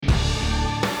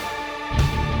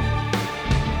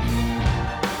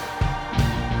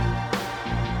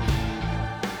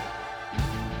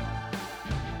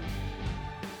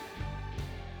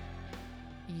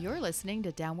listening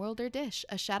to Downworld Dish,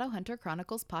 a Shadowhunter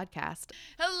Chronicles podcast.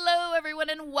 Hello, everyone,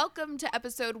 and welcome to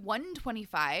episode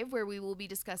 125, where we will be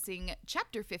discussing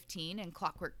Chapter 15 in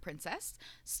Clockwork Princess,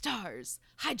 Stars,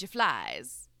 Hide Your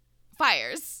Flies,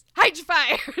 Fires, Hide Your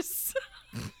Fires,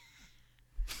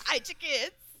 Hide Your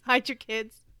Kids. Hide your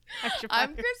kids. Hide your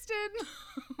I'm fires.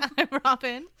 Kristen. I'm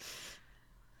Robin.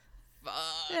 Fuck.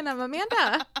 And I'm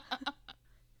Amanda.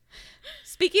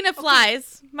 Speaking of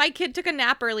flies, my kid took a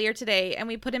nap earlier today and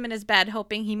we put him in his bed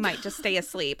hoping he might just stay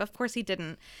asleep. Of course he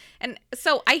didn't. And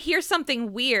so I hear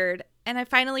something weird and I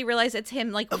finally realize it's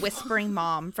him like whispering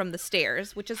mom from the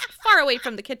stairs, which is far away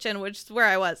from the kitchen, which is where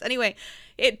I was. Anyway,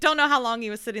 don't know how long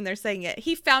he was sitting there saying it.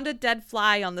 He found a dead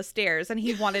fly on the stairs and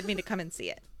he wanted me to come and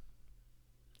see it.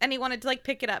 And he wanted to like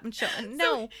pick it up and show it.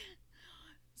 No.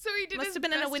 So he did Must his have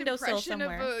been in a best windowsill impression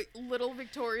somewhere. of a little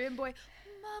Victorian boy.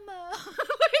 Mama.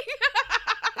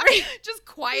 Just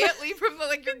quietly from the,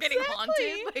 like, you're getting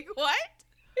haunted. Like, what?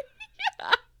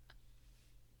 Yeah.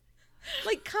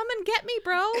 Like, come and get me,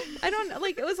 bro. I don't know.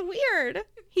 Like, it was weird.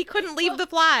 He couldn't leave the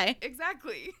fly.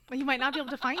 Exactly. Well, you might not be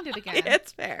able to find it again.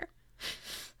 It's fair.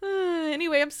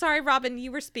 Anyway, I'm sorry, Robin.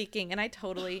 You were speaking, and I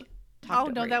totally talked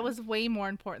Oh, no, over that you. was way more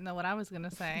important than what I was going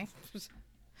to say.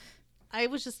 I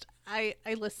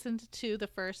listened to the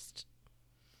first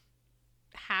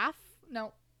half.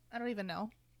 No, I don't even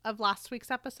know. Of last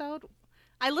week's episode.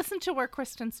 I listened to where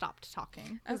Kristen stopped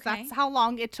talking. Because Okay. that's how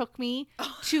long it took me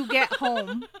to get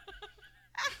home.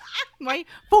 My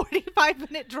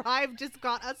 45-minute drive just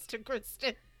got us to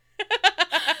Kristen.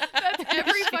 That's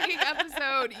every fucking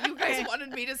episode. You guys wanted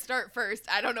me to start first.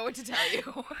 I don't know what to tell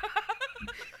you.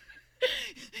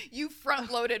 You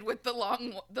front-loaded with the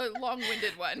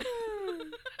long-winded one.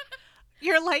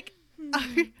 You're like,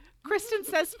 Kristen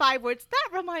says 5 words.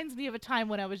 That reminds me of a time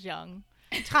when I was young.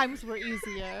 Times were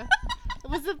easier. It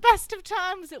was the best of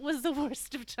times. It was the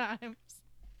worst of times.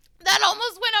 That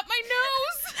almost went up my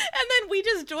nose. And then we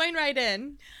just join right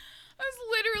in. I was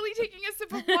literally taking a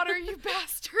sip of water, you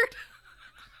bastard.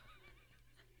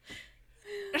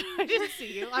 I didn't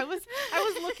see you. I was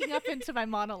looking up into my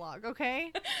monologue,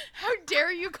 okay? How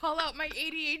dare you call out my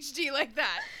ADHD like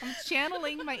that? I'm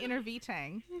channeling my inner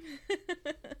V-Tang.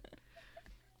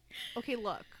 Okay,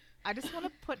 look. I just want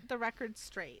to put the record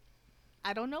straight.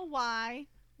 I don't know why,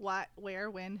 what, where,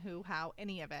 when, who, how,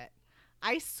 any of it.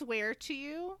 I swear to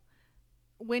you,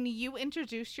 when you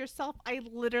introduce yourself, I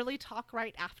literally talk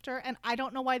right after, and I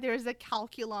don't know why there's a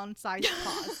calculon-sized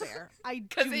pause there.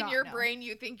 Because in your brain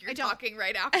you think you're talking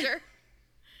right after.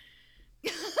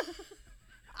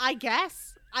 I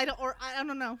guess. I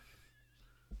don't know.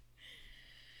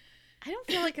 I don't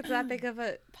feel like it's that big of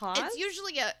a pause. It's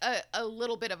usually a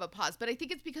little bit of a pause, but I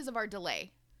think it's because of our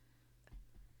delay.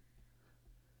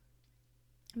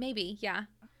 Maybe, yeah.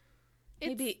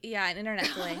 Maybe, yeah, an internet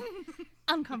delay.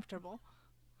 Uncomfortable.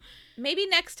 Maybe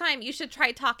next time you should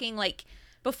try talking like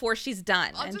before she's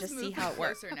done I'll and just see how it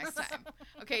works. closer next time.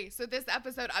 Okay, so this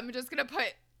episode, I'm just gonna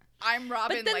put I'm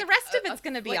Robin. But then like, the rest of it's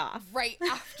gonna be off right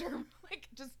after, like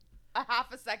just a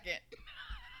half a second.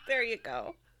 There you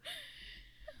go.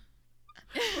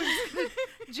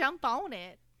 Jump on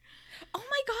it. Oh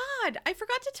my God, I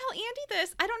forgot to tell Andy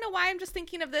this. I don't know why I'm just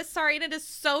thinking of this. Sorry, and it is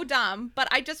so dumb, but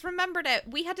I just remembered it.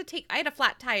 I had a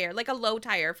flat tire, like a low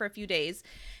tire for a few days.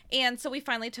 And so we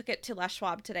finally took it to Les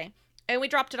Schwab today. And we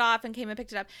dropped it off and came and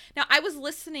picked it up. Now, I was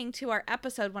listening to our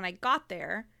episode when I got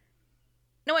there.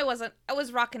 No, I wasn't. I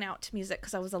was rocking out to music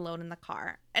because I was alone in the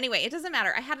car. Anyway, it doesn't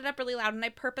matter. I had it up really loud and I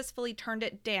purposefully turned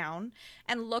it down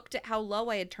and looked at how low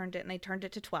I had turned it, and I turned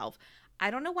it to 12. I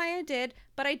don't know why I did,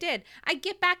 but I did. I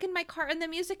get back in my car and the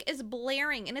music is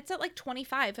blaring and it's at like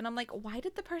 25. And I'm like, why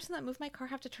did the person that moved my car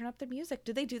have to turn up the music?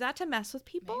 Did they do that to mess with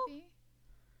people? Maybe.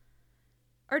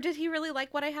 Or did he really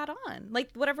like what I had on?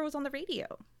 Like whatever was on the radio.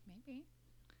 Maybe.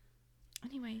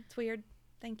 Anyway, it's weird.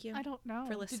 Thank you. I don't know.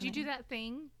 For Did you do listening. that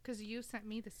thing? Because you sent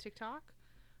me this TikTok.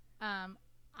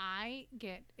 I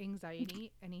get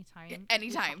anxiety anytime. we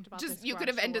Anytime. talked about Just this you could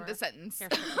have garage ended door the sentence.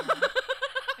 haircut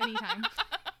thing. Anytime.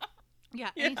 Yeah,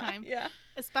 anytime. Yeah.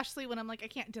 Especially when I'm like, I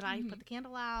can't. Did I put the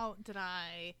candle out? Did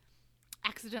I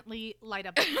accidentally light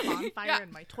up a bonfire Yeah.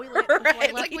 in my toilet? Right. before I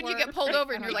It's like left when you work? get pulled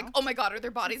over I and don't you're like, know. oh my God, are there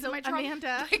bodies So, in my trunk?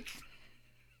 Amanda- Like,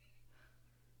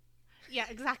 Yeah,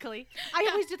 exactly. I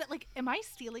always do that. Like, am I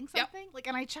stealing something? Like,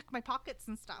 and I check my pockets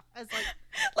and stuff as like.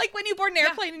 Like when you board an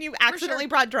airplane and you accidentally sure.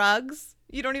 brought drugs.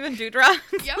 You don't even do drugs.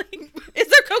 Yep. Like, is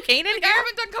there cocaine in Like, here? I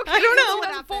haven't done cocaine I don't know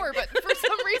since what 2004, but for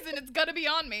some reason it's gonna be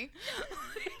on me.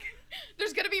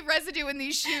 There's gonna be residue in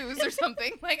these shoes or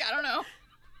something. Like, I don't know.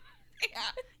 Yeah.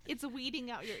 It's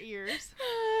weeding out your ears.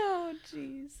 Oh,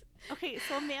 jeez. Okay,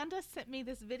 so Amanda sent me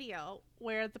this video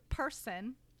where the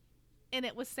person and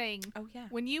it was saying, Oh, yeah.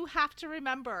 when you have to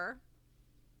remember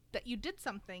that you did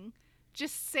something,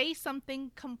 just say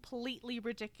something completely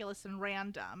ridiculous and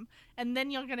random. And then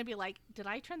you're going to be like, did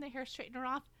I turn the hair straightener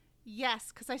off?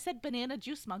 Yes, because I said banana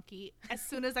juice monkey as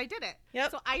soon as I did it.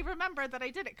 Yep. So I remember that I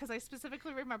did it because I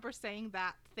specifically remember saying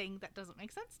that thing that doesn't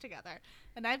make sense together.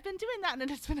 And I've been doing that,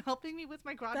 and it's been helping me with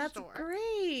my garage That's door.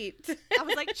 great. I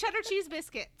was like, cheddar cheese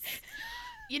biscuits.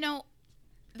 You know,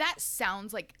 that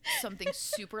sounds like something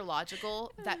super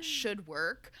logical that should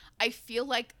work. I feel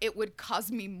like it would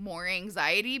cause me more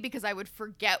anxiety because I would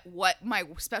forget what my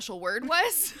special word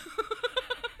was.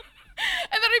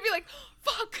 And then I'd be like,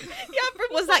 fuck. Yeah,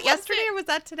 was that yesterday or was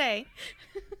that today?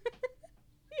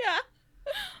 Yeah.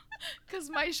 Because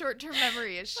my short-term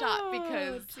memory is shot Oh,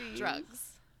 because geez.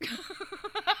 drugs.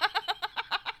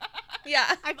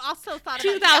 Yeah. I've also thought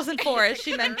about 2004, as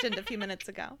she mentioned a few minutes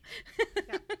ago.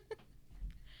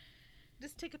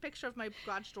 just take a picture of my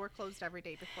garage door closed every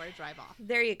day before I drive off.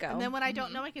 There you go. And then when I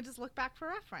don't know, I can just look back for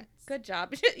reference. Good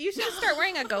job. You should start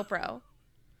wearing a GoPro.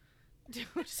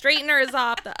 Straightener is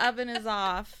off. The oven is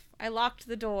off. I locked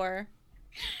the door.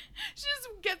 She just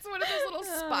gets one of those little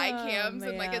spy Oh, cams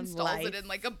and like man, installs life. it in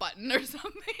like a button or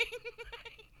something.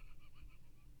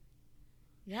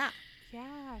 Yeah.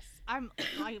 Yes. I'm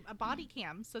a body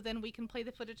cam, so then we can play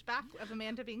the footage back of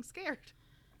Amanda being scared.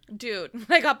 Dude,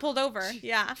 I got pulled over.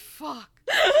 Yeah. Fuck.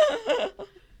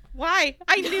 Why?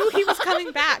 I knew he was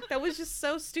coming back. That was just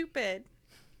so stupid.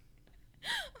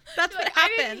 That's what Like, I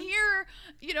happened. didn't hear,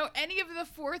 any of the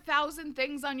 4,000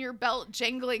 things on your belt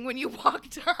jangling when you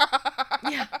walked up.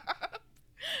 Yeah.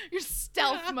 Your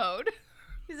stealth Yeah. mode.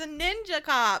 He's a ninja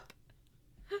cop.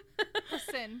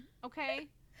 Listen, okay?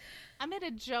 I made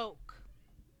a joke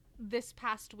this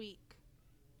past week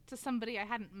to somebody I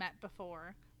hadn't met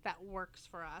before that works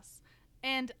for us.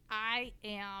 And I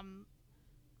am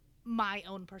my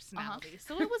own personality.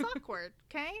 So it was awkward,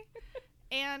 okay?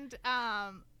 And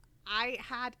I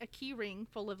had a key ring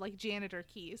full of like janitor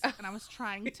keys, and I was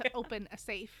trying to open a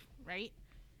safe, right?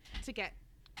 To get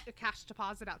a cash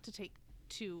deposit out to take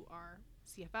to our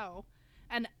CFO.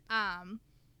 And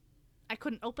I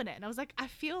couldn't open it. And I was like, I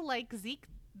feel like Zeke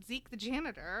the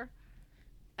janitor.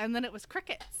 And then it was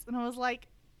crickets. And I was like,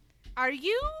 are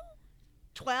you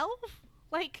 12?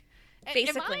 Like,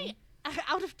 Basically. am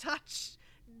I out of touch?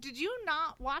 Did you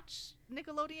not watch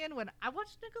Nickelodeon when I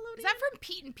watched Nickelodeon? Is that from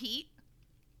Pete and Pete?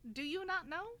 Do you not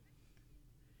know?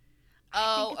 Oh,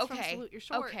 I think it's from okay. Salute Your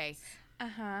Shorts. Okay.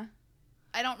 Uh-huh.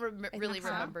 I don't really think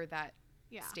so. remember that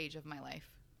Yeah. stage of my life.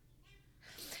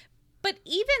 But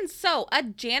even so, a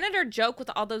janitor joke with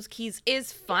all those keys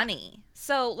is funny.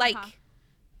 So, like, Uh-huh.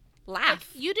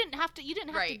 laugh. You didn't have to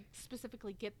Right. to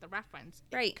specifically get the reference.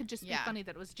 It Right. could just Yeah. be funny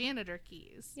that it was janitor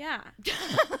keys. Yeah.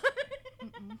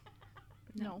 Mm-mm.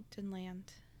 No. Didn't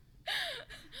land.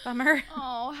 Bummer.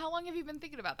 Oh, how long have you been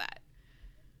thinking about that?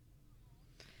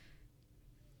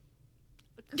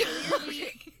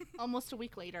 Clearly, almost a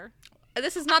week later.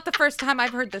 This is not the first time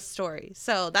I've heard this story,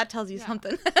 so that tells you Yeah.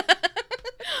 something.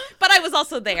 But I was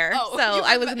also there, Oh, so you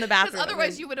I would- was in the bathroom. Because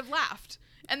otherwise you would have laughed.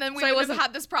 And then we So I would have wasn't-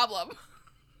 had this problem.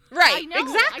 Right, I know. I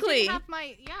exactly. didn't have my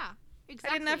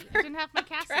exactly. have I didn't have my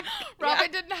Cassie. track.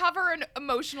 Robin didn't have her an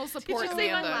emotional support you see my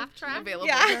Amanda laugh track? available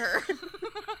Yeah. to her.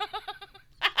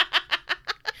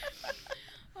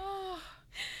 Oh.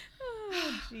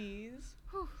 Oh, jeez.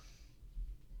 Whew.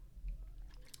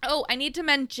 Oh, I need to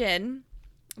mention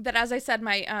that, as I said,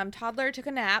 my toddler took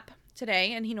a nap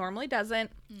today, and he normally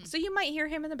doesn't. So you might hear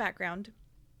him in the background.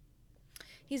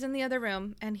 He's in the other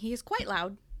room, and he is quite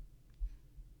loud.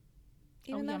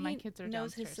 Even yeah, though my he kids are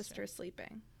knows his downstairs, sister too. is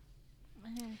sleeping.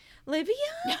 Livia?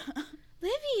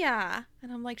 Livia.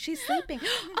 And I'm like, she's sleeping.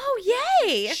 Oh,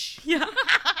 yay. Yeah.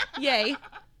 Yay.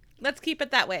 Let's keep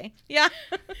it that way. Yeah.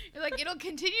 You're like, it'll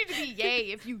continue to be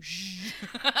yay if you shh.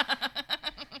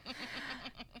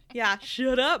 Yeah.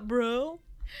 Shut up, bro.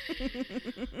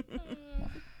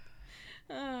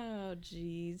 Oh,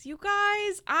 geez. You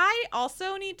guys, I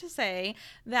also need to say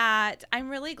that I'm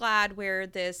really glad where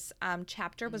this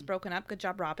chapter was broken up. Good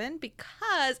job, Robin,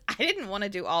 because I didn't want to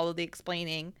do all of the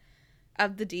explaining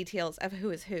of the details of who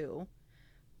is who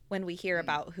when we hear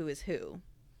about who is who.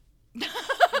 So,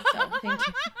 thank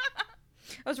you.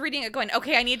 I was reading it going,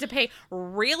 okay, I need to pay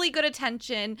really good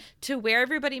attention to where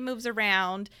everybody moves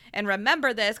around and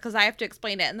remember this because I have to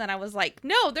explain it. And then I was like,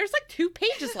 no, there's like 2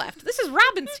 pages left. This is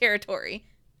Robin's territory.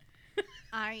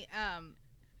 I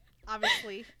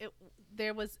obviously it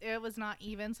was not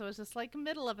even, so it was just like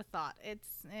middle of a thought. It's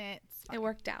fine. It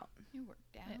worked out. It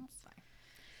worked out. It's fine.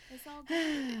 It's all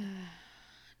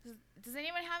good. Does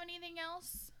anyone have anything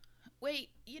else? Wait,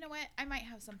 you know what? I might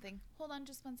have something. Hold on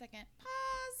just one second.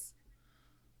 Pause.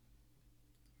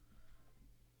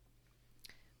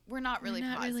 We're not really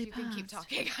not paused. really You can keep paused.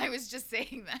 talking. I was just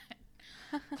saying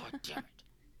that. God damn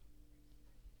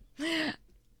it.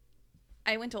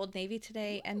 I went to Old Navy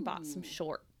today and bought some Ooh.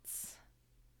 shorts.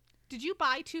 Did you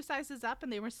buy 2 sizes up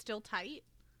and they were still tight?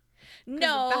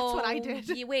 No, that's what I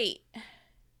did. Wait.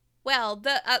 Well,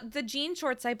 the jean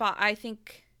shorts I bought, I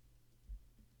think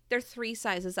they're 3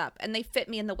 sizes up, and they fit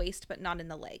me in the waist, but not in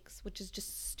the legs, which is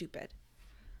just stupid.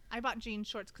 I bought jean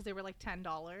shorts because they were like $10,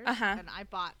 Uh-huh. and I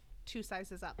bought 2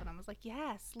 sizes up, and I was like,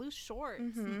 yes, loose shorts.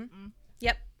 Mhm. Mm-mm.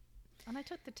 Yep. And I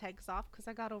took the tags off because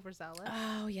I got overzealous.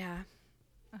 Oh yeah.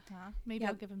 Maybe Yep.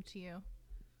 I'll give them to you.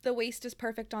 The waist is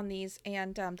perfect on these,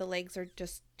 and the legs are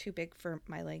just too big for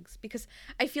my legs because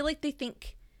I feel like they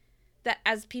think that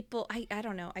as people, I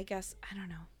don't know. I guess I don't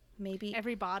know. Maybe.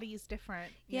 Every body is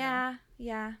different. you know. Yeah.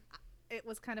 Yeah. It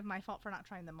was kind of my fault for not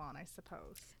trying them on, I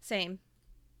suppose. Same.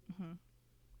 Mhm.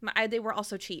 They were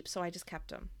also cheap, so I just kept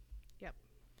them. Yep.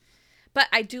 But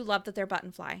I do love that they're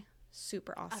button fly.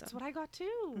 Super awesome. That's what I got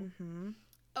too. Mm-hmm.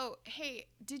 Oh, hey,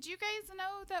 did you guys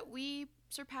know that we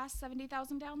surpassed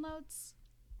 70,000 downloads?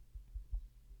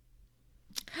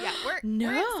 Yeah, we're at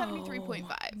No.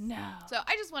 73.5. No. So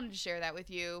I just wanted to share that with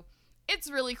you. It's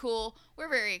really cool. We're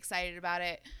very excited about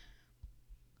it.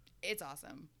 It's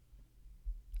awesome.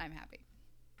 I'm happy.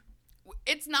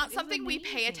 It's not That is something we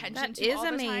pay amazing. attention That to is all the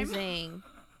time. amazing.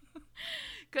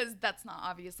 Because that's not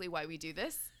obviously why we do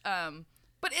this.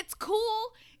 But it's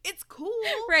cool. It's cool.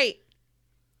 Right.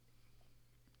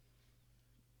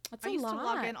 That's I a used lot. to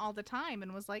log in all the time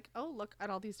and was like, oh, look at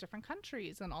all these different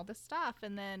countries and all this stuff.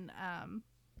 And then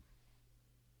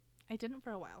I didn't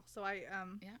for a while. So I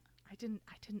didn't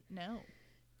know.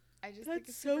 I just think That's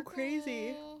it's so super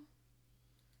crazy. cool.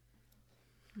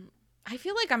 I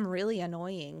feel like I'm really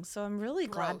annoying, so I'm really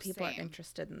glad Bro, people are same.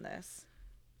 interested in this.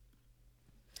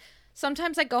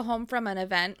 Sometimes I go home from an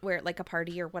event where, like, a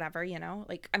party or whatever, you know,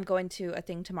 like I'm going to a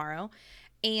thing tomorrow,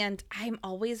 and I'm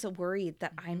always worried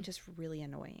that I'm just really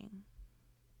annoying.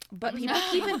 But people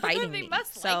keep inviting They me,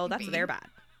 must so like that's me. their bad.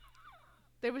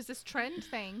 There was this trend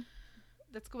thing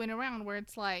that's going around where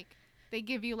it's like they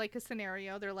give you like a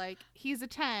scenario. They're like, he's a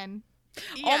 10,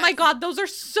 Oh my Yes. god, those are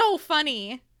so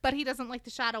funny. but he doesn't like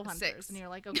the shadow hunters. 6. And you're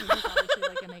like, okay, he's obviously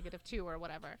like a -2 or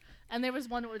whatever. And there was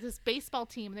one where this baseball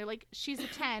team, and they're like, she's a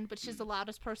 10, but she's the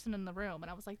loudest person in the room.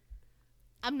 And I was like,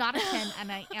 I'm not a 10,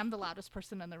 and I am the loudest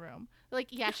person in the room. They're like,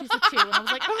 yeah, she's a 2. And I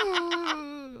was like,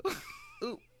 oh.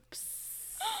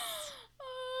 Oops.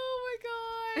 Oh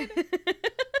my god.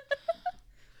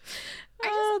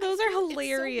 Oh, those are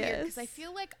hilarious. Because I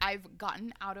feel like I've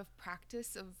gotten out of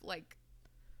practice of like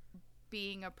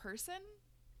being a person.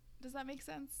 Does that make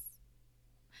sense?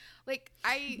 Like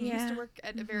I used Yeah. to work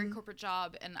at a very corporate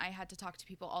job, and I had to talk to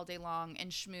people all day long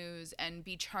and schmooze and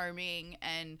be charming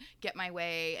and get my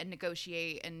way and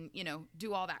negotiate and, you know,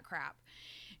 do all that crap.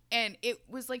 And it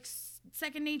was like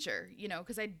second nature, you know,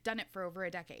 because I'd done it for over a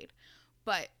decade.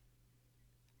 But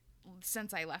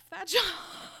since I left that job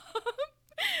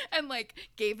and like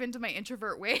gave into my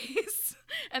introvert ways,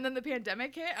 and then the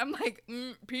pandemic hit, I'm like,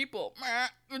 people,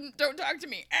 don't talk to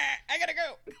me. I gotta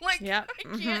go. Like, Yep.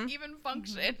 I can't even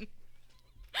function.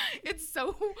 It's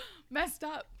so messed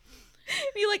up.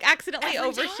 You like accidentally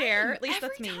Every overshare. time. At least Every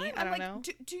that's me. time. I I'm don't like, know.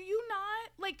 Do you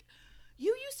not like?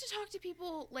 You used to talk to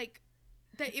people like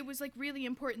that. It was like really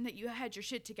important that you had your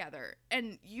shit together,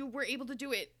 and you were able to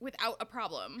do it without a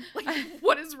problem. Like,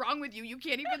 what is wrong with you? You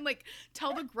can't even like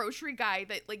tell the grocery guy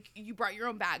that like you brought your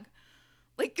own bag.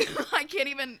 Like, I can't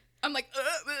even. I'm like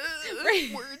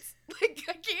Right. words. Like,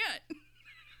 I can't.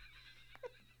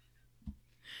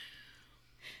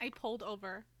 I pulled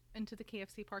over into the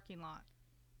KFC parking lot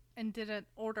and did an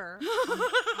order on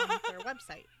their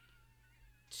website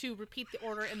to repeat the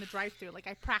order in the drive-thru. Like,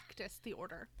 I practiced the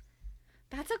order.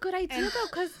 That's a good idea though,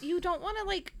 because you don't want to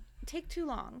like take too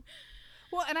long.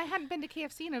 Well, and I hadn't been to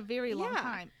KFC in a very long Yeah.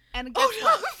 time. And guess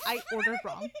what? I ordered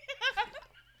wrong.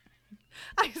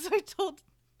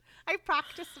 I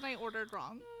practiced and I ordered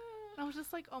wrong. And I was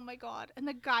just like, oh my god. And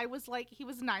the guy was like, he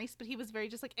was nice, but he was very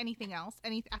just like anything else.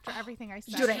 After everything I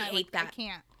said, Dude, I and hate that.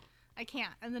 I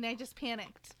can't. And then I just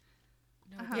panicked.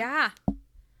 Uh-huh. Yeah.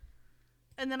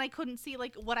 And then I couldn't see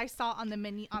like what I saw on the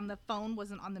menu on the phone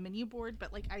wasn't on the menu board,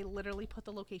 but like I literally put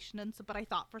the location in. So, but I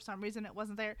thought for some reason it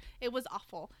wasn't there. It was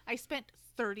awful. I spent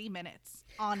 30 minutes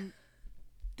on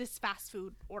this fast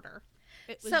food order.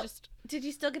 It was So, just did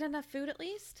you still get enough food at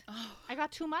least? I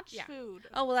got too much Yeah. food.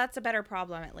 Oh, well, that's a better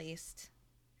problem at least.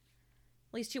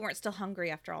 At least you weren't still hungry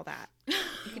after all that. You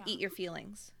could eat your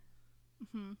feelings.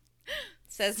 Mhm.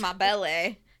 Says my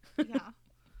belly. Yeah.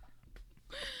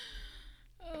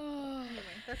 Oh. Anyway,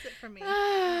 That's it for me.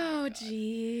 Oh,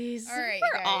 jeez. All right,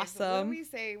 We're guys. What awesome. do we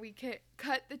say we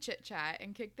cut the chit chat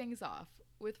and kick things off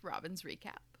with Robin's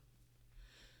recap?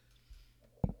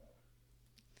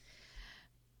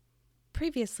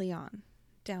 Previously on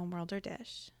Downworlder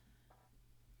Dish.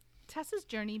 Tessa's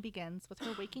journey begins with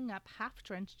her waking up half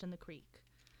drenched in the creek.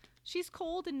 She's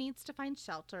cold and needs to find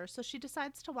shelter, so she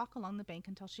decides to walk along the bank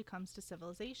until she comes to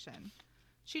civilization.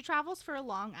 She travels for a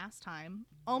long ass time,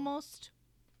 almost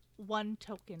one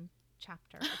token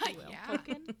chapter, if you will. Yeah.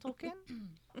 Token?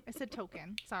 I said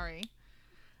token, sorry.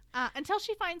 Until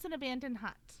she finds an abandoned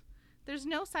hut. There's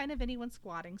no sign of anyone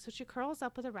squatting, so she curls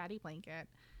up with a ratty blanket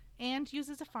and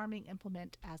uses a farming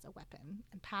implement as a weapon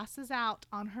and passes out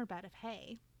on her bed of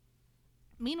hay.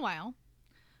 Meanwhile,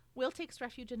 Will takes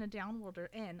refuge in a Downworlder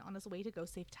inn on his way to go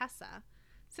save Tessa.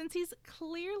 Since he's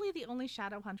clearly the only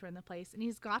shadow hunter in the place and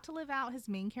he's got to live out his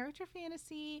main character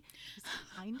fantasy, it's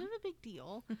kind of a big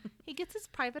deal. He gets his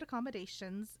private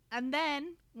accommodations, and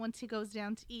then, once he goes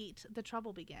down to eat, the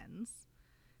trouble begins.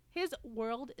 His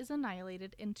world is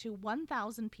annihilated into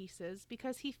 1,000 pieces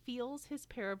because he feels his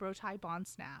Parabrotai bond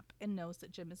snap and knows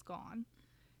that Jim is gone.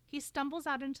 He stumbles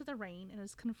out into the rain and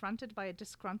is confronted by a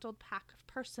disgruntled pack of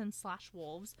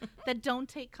persons/wolves that don't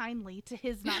take kindly to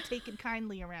his not taken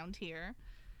kindly around here.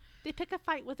 They pick a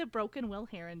fight with a broken Will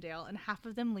Herondale, and half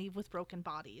of them leave with broken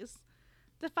bodies.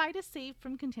 The fight is saved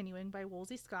from continuing by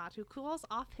Wolsey Scott, who cools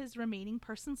off his remaining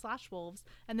person/wolves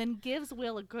and then gives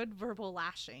Will a good verbal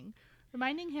lashing,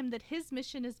 reminding him that his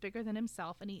mission is bigger than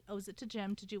himself and he owes it to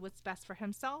Jim to do what's best for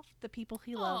himself, the people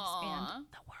he loves, and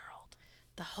the world.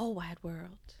 The whole wide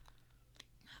world.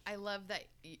 I love that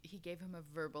he gave him a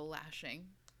verbal lashing.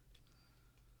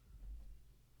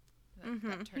 That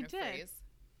turn He of did. phrase.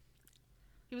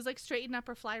 He was like, straighten up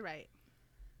or fly right.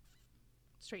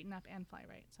 Straighten up and fly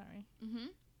right, sorry. Mm-hmm.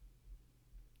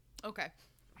 Okay.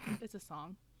 It's a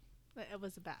song. It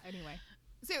was about, anyway.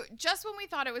 So just when we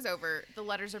thought it was over, the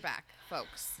letters are back,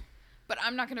 folks. But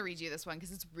I'm not going to read you this one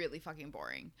because it's really fucking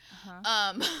boring.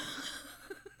 Uh-huh.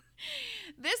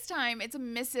 This time it's a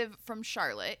missive from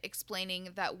Charlotte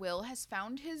explaining that Will has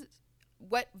found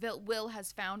what Will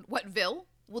has found on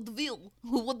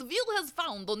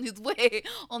his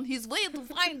way to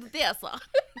find Tessa.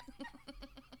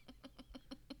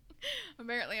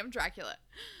 Apparently I'm Dracula.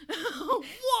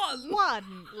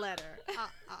 One letter.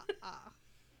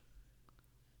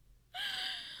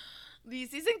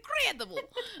 This is incredible.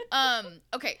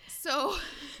 Okay, so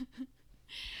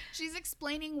she's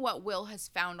explaining what Will has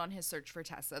found on his search for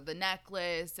Tessa, the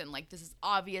necklace, and like this is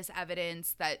obvious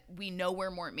evidence that we know where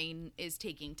Mortmain is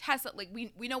taking Tessa. Like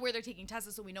we know where they're taking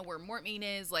Tessa, so we know where Mortmain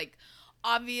is. Like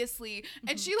obviously,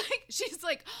 and she's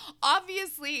like,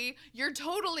 obviously you're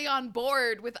totally on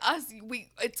board with us.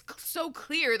 It's so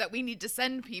clear that we need to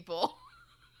send people.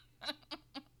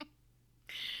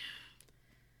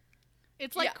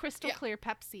 It's like Yeah, crystal clear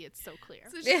Pepsi. It's so clear.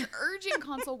 So she's urging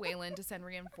Consul Wayland to send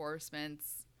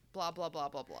reinforcements, blah, blah, blah,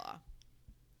 blah, blah.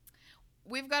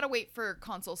 We've got to wait for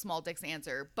Consul Small Dick's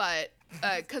answer, but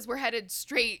because we're headed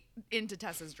straight into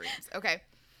Tessa's dreams. Okay.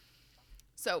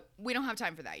 So we don't have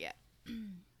time for that yet.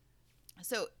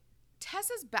 So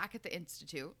Tessa's back at the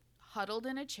Institute, huddled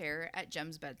in a chair at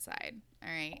Jem's bedside. All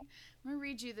right. I'm going to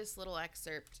read you this little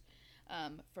excerpt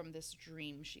from this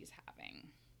dream she's having.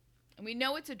 And we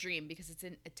know it's a dream because it's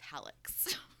in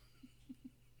italics.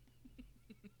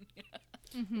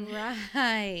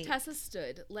 Right. Tessa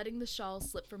stood, letting the shawl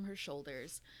slip from her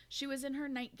shoulders. She was in her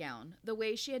nightgown, the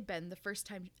way she had been the first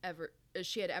time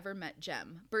she had ever met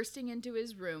Jem, bursting into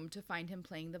his room to find him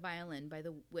playing the violin by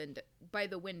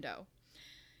the window.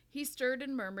 He stirred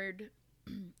and murmured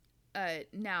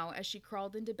now as she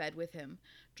crawled into bed with him,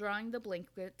 drawing the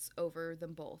blankets over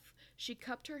them both. She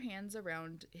cupped her hands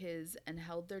around his and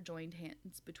held their joined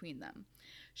hands between them.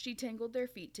 She tangled their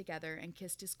feet together and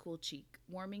kissed his cool cheek,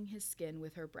 warming his skin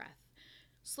with her breath.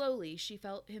 Slowly, she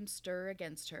felt him stir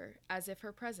against her, as if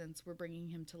her presence were bringing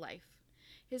him to life.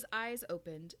 His eyes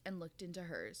opened and looked into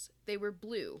hers. They were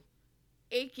blue,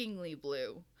 achingly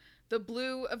blue, the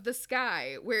blue of the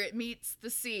sky where it meets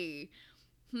the sea.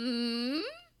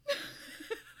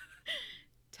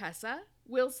 Tessa,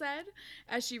 Will said,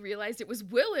 as she realized it was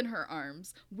Will in her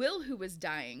arms, Will who was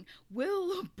dying,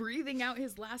 Will breathing out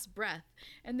his last breath,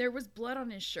 and there was blood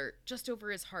on his shirt, just over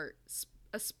his heart,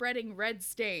 a spreading red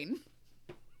stain.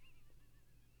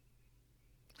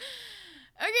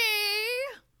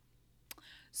 Okay.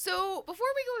 So, before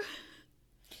we go...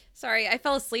 Sorry, I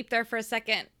fell asleep there for a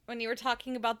second when you were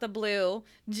talking about the blue.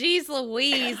 Jeez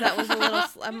Louise, that was a little...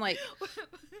 I'm like...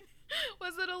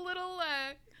 Was it a little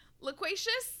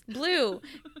loquacious? Blue.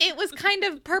 It was kind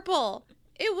of purple.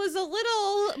 It was a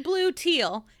little blue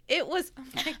teal. It was.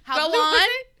 How Go blue was on.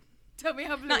 it? Tell me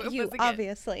how blue Not it you, was again.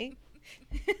 obviously.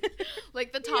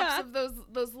 Like the tops Yeah. of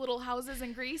those little houses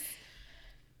in Greece.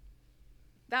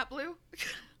 That blue.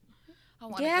 I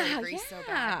want to go Yeah, to Greece so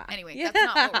yeah. bad. Anyway, Yeah. that's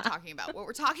not what we're talking about. What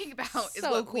we're talking about is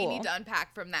So what we cool. need to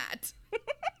unpack from that.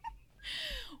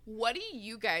 What do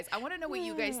you guys, I want to know what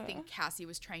you guys think Cassie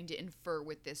was trying to infer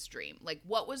with this dream. Like,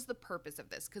 what was the purpose of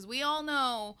this? Because we all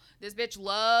know this bitch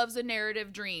loves a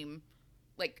narrative dream,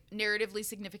 like, narratively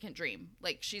significant dream.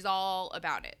 Like, she's all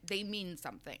about it. They mean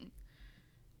something.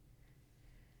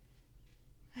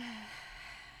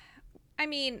 I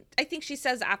mean, I think she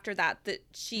says after that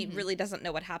she really doesn't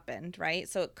know what happened, right?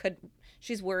 So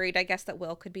she's worried, I guess, that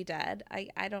Will could be dead.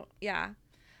 I don't, yeah.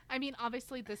 I mean,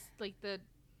 obviously, this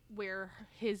where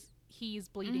he's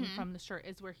bleeding from the shirt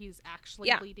is where he's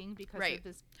actually bleeding because of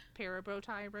this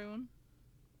parabrotai rune.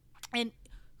 And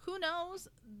who knows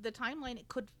the timeline?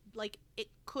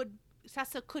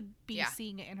 Sessa could be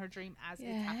seeing it in her dream as it's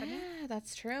happening. Yeah,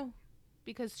 that's true.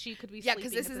 Because she could be Yeah,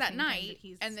 sleeping because this at is the at same time night, that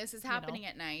he's, and this is happening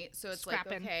at night, so it's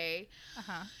scrapping. like, okay.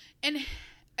 Uh-huh. And,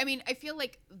 I mean, I feel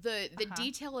like the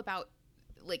detail about,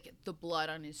 like, the blood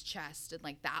on his chest and,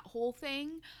 like, that whole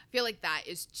thing, I feel like that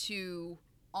is too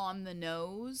on the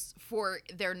nose for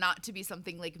there not to be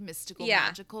something, like, mystical,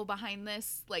 magical behind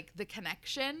this, like, the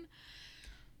connection.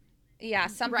 Yeah,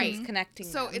 something's connecting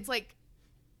So them. it's like,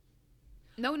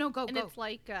 go. And it's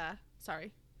like,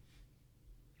 sorry.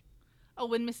 Oh,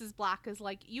 when Mrs. Black is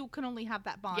like, you can only have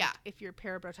that bond if you're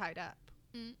parabrotied up.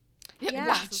 Yeah.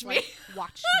 Watch me. Like,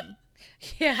 watch me.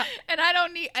 Yeah. And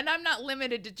I'm not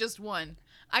limited to just one.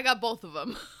 I got both of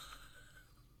them.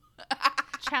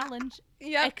 Challenge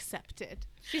accepted.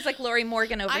 She's like Lori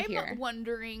Morgan over I'm here.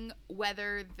 wondering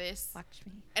whether this, Watch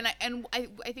me. and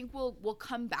I think we'll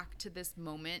come back to this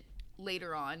moment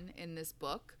later on in this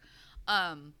book,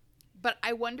 but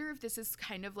I wonder if this is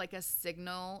kind of like a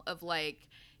signal of like,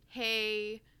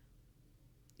 hey,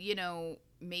 you know,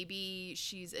 maybe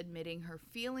she's admitting her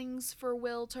feelings for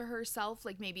Will to herself,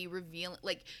 like maybe revealing,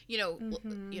 like, you know,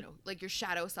 like your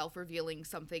shadow self revealing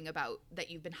something about that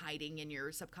you've been hiding in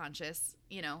your subconscious,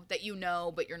 you know, that you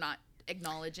know but you're not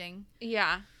acknowledging.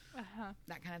 Yeah.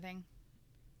 That kind of thing.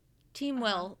 Team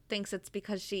Will thinks it's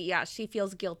because she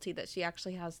feels guilty that she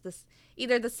actually has this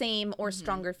either the same or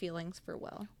stronger feelings for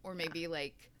Will. Or maybe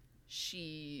like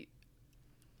she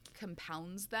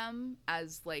compounds them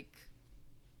as like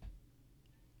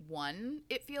one,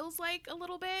 it feels like a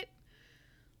little bit.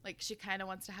 Like she kind of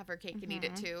wants to have her cake and eat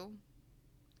it too.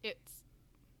 It's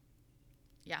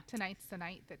tonight's the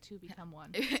night that two become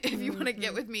one. If you want to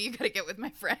get with me, you got to get with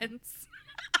my friends.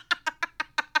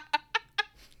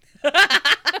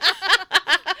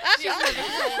 She's living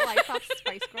her whole life off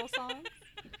Spice Girl songs.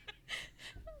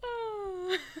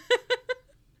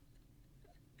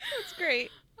 That's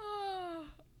great.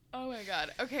 Oh my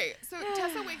god. Okay, so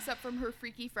Tessa wakes up from her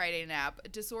Freaky Friday nap,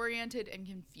 disoriented and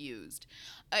confused.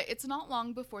 It's not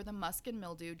long before the musk and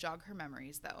mildew jog her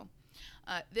memories, though.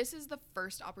 This is the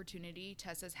first opportunity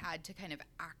Tessa's had to kind of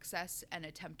access and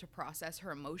attempt to process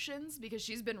her emotions because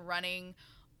she's been running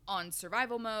on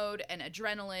survival mode and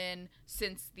adrenaline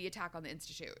since the attack on the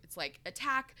Institute. It's like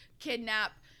attack,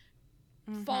 kidnap,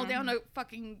 fall down a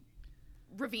fucking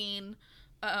ravine,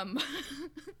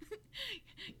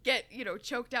 get, you know,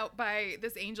 choked out by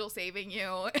this angel saving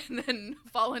you, and then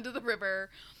fall into the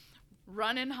river,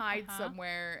 run and hide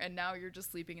somewhere, and now you're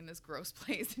just sleeping in this gross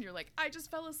place, and you're like, I just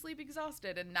fell asleep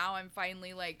exhausted, and now I'm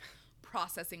finally, like,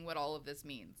 processing what all of this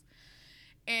means.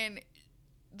 And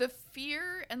the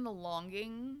fear and the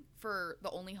longing for the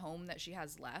only home that she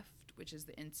has left, which is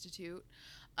the Institute,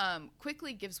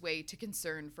 quickly gives way to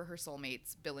concern for her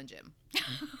soulmates, Bill and Jim.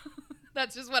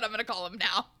 That's just what I'm going to call them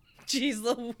now. Jeez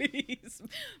Louise.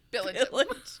 Bill and Jim.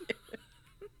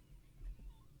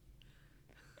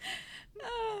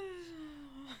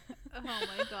 Oh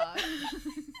my god.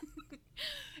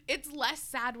 It's less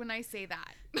sad when I say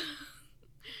that.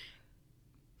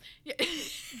 Yeah.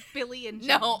 Billy and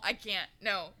Jim. No, I can't.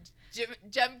 No.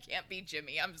 Jem can't be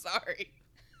Jimmy. I'm sorry.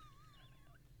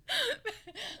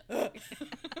 Ooh,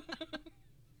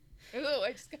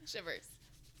 I just got shivers.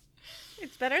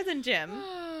 It's better than Jim.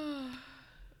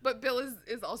 But Bill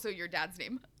is also your dad's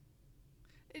name.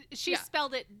 She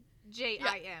spelled it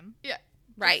J-I-M. Yeah.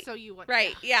 Right. So you would.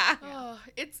 Right. Yeah. Oh,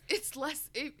 it's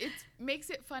less. It makes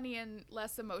it funny and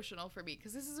less emotional for me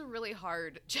because this is a really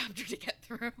hard chapter to get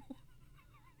through.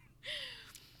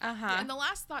 And the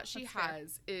last thought she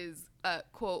has is,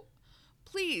 quote,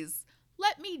 "Please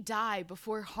let me die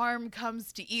before harm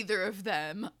comes to either of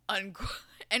them," unquote.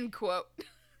 End quote.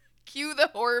 Cue the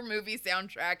horror movie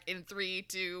soundtrack in 3,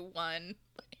 2, 1.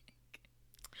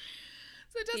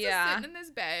 So Tessa's Yeah. sitting in this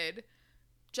bed,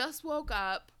 just woke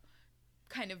up,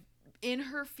 kind of in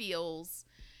her feels,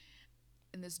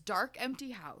 in this dark,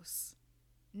 empty house.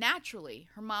 Naturally,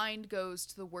 her mind goes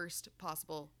to the worst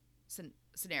possible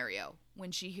scenario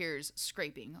when she hears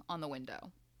scraping on the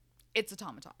window. It's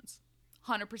automatons.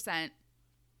 100%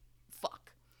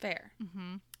 fuck. Fair.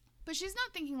 Mm-hmm. But she's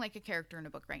not thinking like a character in a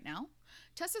book right now.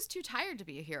 Tessa's too tired to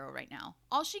be a hero right now.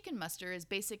 All she can muster is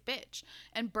basic bitch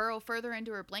and burrow further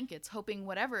into her blankets, hoping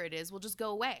whatever it is will just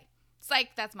go away. Psych,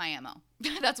 that's my MO.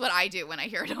 That's what I do when I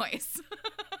hear a noise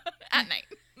at night.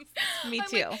 Me I'm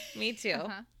too. like, Me too.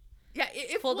 Uh-huh. yeah,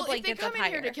 if, Pull the if they blankets come up in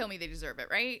here to higher. kill me, they deserve it,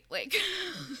 right? Like,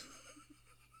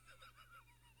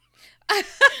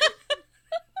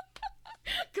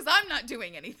 because I'm not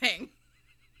doing anything.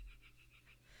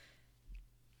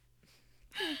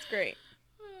 That's great.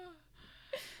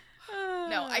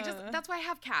 No, that's why I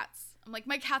have cats. I'm like,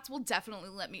 my cats will definitely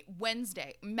let me.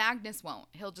 Wednesday, Magnus won't.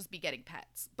 He'll just be getting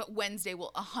pets. But Wednesday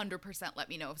will 100% let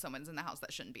me know if someone's in the house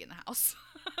that shouldn't be in the house.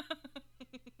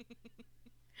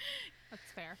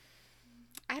 That's fair.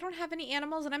 I don't have any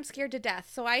animals and I'm scared to death.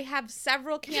 So I have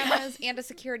several cameras and a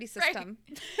security system.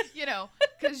 You know,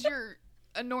 because you're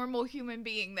a normal human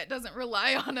being that doesn't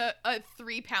rely on a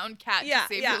 3-pound cat Yeah, to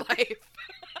save yeah. your life.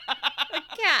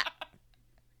 Cat.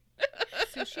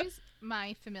 So she's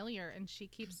my familiar, and she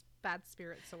keeps bad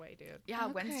spirits away, dude. Yeah,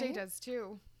 Okay. Wednesday does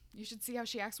too. You should see how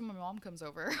she acts when my mom comes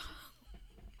over.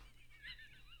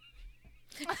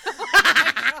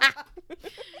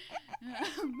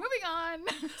 Moving on.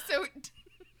 So,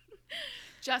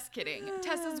 just kidding.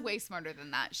 Tessa's way smarter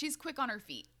than that. She's quick on her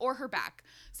feet or her back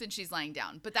since she's lying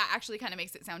down, but that actually kind of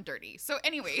makes it sound dirty. So,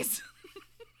 anyways,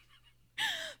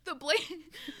 the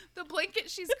blanket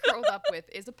she's curled up with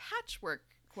is a patchwork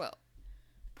quilt.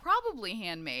 Probably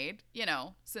handmade, you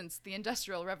know, since the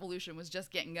Industrial Revolution was just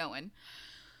getting going.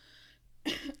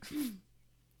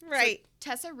 Right. So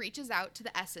Tessa reaches out to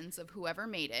the essence of whoever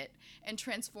made it and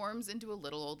transforms into a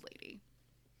little old lady.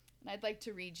 And I'd like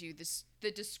to read you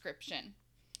the description,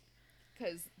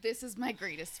 because this is my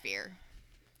greatest fear.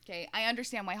 Okay, I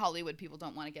understand why Hollywood people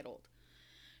don't want to get old.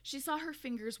 She saw her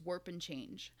fingers warp and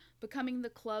change, becoming the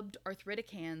clubbed, arthritic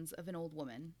hands of an old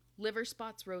woman. Liver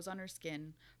spots rose on her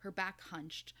skin, her back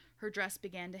hunched, her dress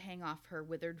began to hang off her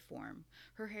withered form.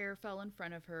 Her hair fell in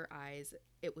front of her eyes.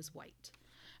 It was white.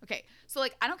 Okay, so,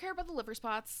 like, I don't care about the liver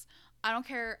spots. I don't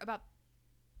care about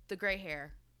the gray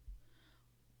hair.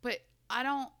 But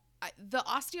the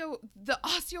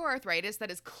osteoarthritis that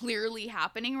is clearly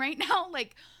happening right now,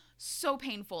 like, so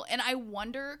painful. And I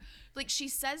wonder, like, she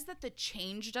says that the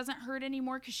change doesn't hurt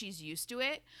anymore because she's used to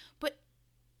it. But,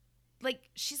 like,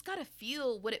 she's got to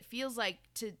feel what it feels like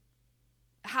to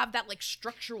have that, like,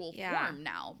 structural form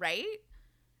now, right?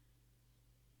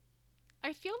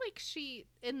 I feel like she,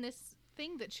 in this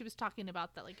thing that she was talking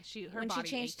about, that, like, her When she body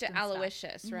changed to ached and stuff.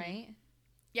 Aloysius, Mhm. right?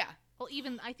 Yeah. Well,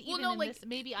 even I think Well, even no, in like, this,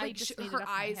 maybe I like just made it her up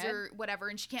in my eyes head. or whatever,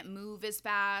 and she can't move as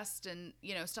fast, and,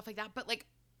 you know, stuff like that. But, like,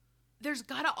 there's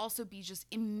gotta also be just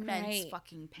immense Right.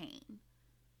 fucking pain.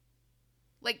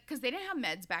 Like, because they didn't have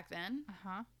meds back then.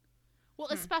 Uh-huh. Well,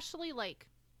 especially, like,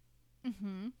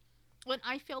 when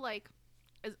I feel like,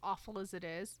 as awful as it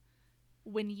is,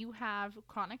 when you have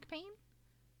chronic pain,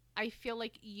 I feel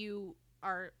like your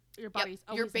body's your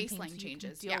always in pain, baseline so you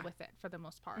changes, can deal yeah. with it for the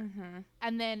most part. Mm-hmm.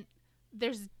 And then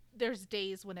there's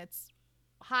days when it's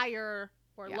higher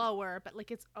or Yeah. lower, but,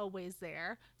 like, it's always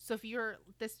there. So if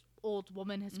this old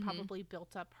woman has Mhm. probably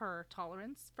built up her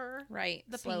tolerance for Right.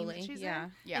 the Slowly. pain that she's yeah.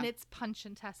 in, Yeah. and it's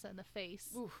punching Tessa in the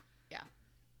face. Oof. Yeah.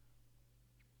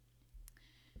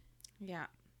 Yeah.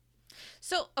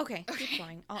 So, okay. Okay. Keep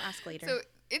going. I'll ask later. So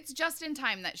it's just in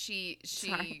time that she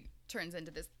Sorry. turns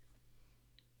into this.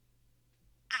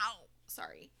 Ow!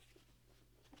 Sorry.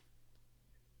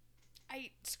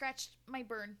 I scratched my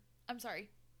burn. I'm sorry.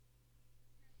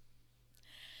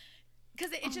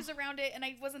 Because it itches around it, and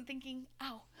I wasn't thinking.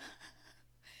 Ow!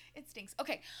 It stinks.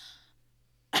 Okay.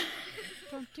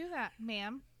 Don't do that,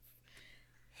 ma'am.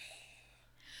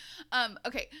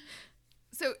 Okay.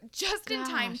 So just in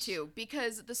time Gosh. too,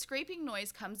 because the scraping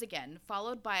noise comes again,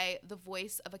 followed by the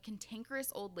voice of a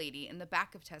cantankerous old lady in the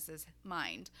back of Tessa's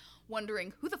mind,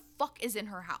 wondering who the fuck is in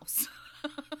her house.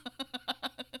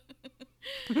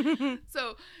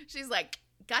 So she's like,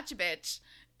 "Gotcha, bitch."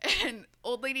 And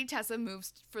old lady Tessa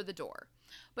moves for the door.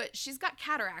 But she's got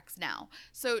cataracts now,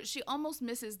 so she almost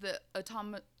misses the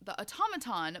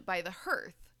automaton by the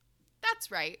hearth.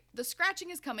 That's right. The scratching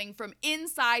is coming from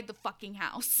inside the fucking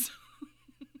house.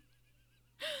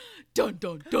 Dun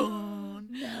dun dun.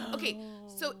 No. Okay,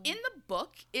 so in the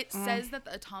book, it says that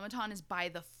the automaton is by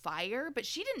the fire, but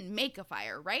she didn't make a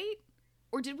fire, right?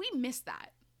 Or did we miss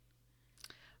that?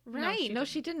 Right. No,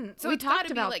 she didn't. So we it's gotta talked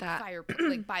be about like that.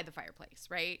 like by the fireplace,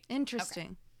 right?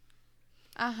 Interesting.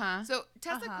 Uh-huh. So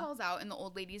Tessa calls out in the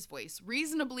old lady's voice,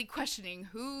 reasonably questioning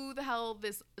who the hell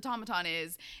this automaton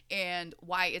is and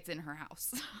why it's in her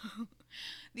house.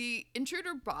 The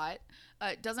intruder bot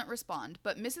doesn't respond,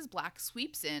 but Mrs. Black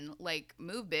sweeps in like,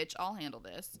 move bitch, I'll handle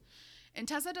this. And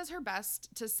Tessa does her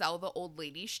best to sell the old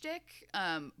lady shtick,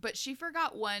 but she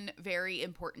forgot one very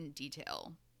important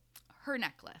detail. Her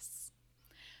necklace.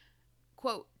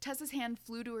 Quote, Tessa's hand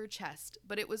flew to her chest,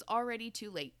 but it was already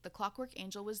too late. The clockwork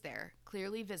angel was there,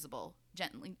 clearly visible,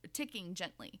 ticking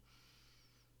gently.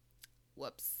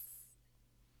 Whoops.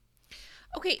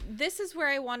 Okay, this is where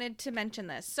I wanted to mention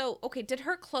this. So, okay, did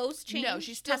her clothes change? No,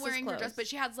 she's still Tessa's wearing her dress, clothes? but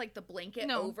she has like the blanket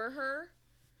over her.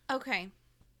 Okay.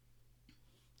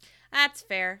 That's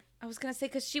fair. I was going to say,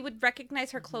 because she would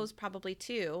recognize her clothes probably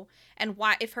too. And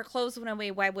why, if her clothes went away,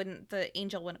 why wouldn't the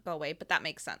angel wouldn't go away? But that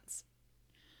makes sense.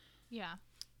 Yeah.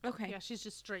 Okay. Yeah, she's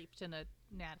just draped in a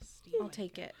nasty. I'll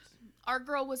take it. Our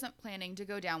girl wasn't planning to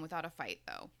go down without a fight,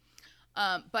 though.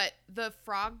 But the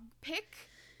frog pick,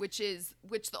 which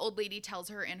the old lady tells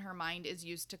her in her mind is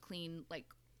used to clean like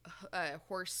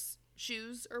horse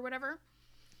shoes or whatever,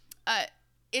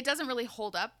 it doesn't really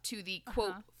hold up to the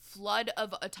quote flood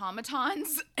of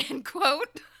automatons end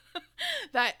quote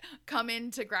that come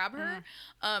in to grab her.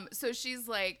 So she's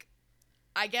like,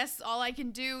 I guess all I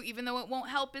can do, even though it won't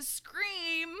help, is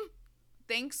scream.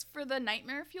 Thanks for the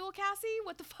nightmare fuel, Cassie.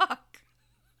 What the fuck?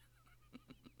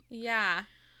 Yeah.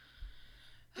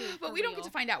 Dude, But for we don't get real.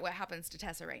 to find out what happens to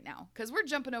Tessa right now, because we're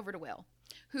jumping over to Will,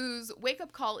 whose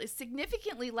wake-up call is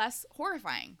significantly less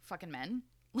horrifying. Fucking men.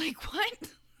 Like,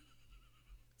 what?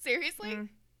 Seriously?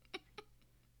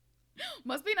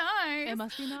 Must be nice. It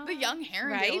must be nice. The young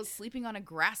Herondale Right? is sleeping on a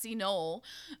grassy knoll,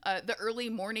 the early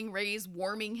morning rays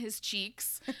warming his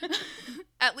cheeks,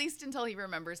 at least until he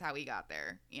remembers how he got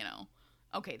there, you know.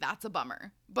 Okay, that's a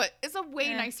bummer, but it's a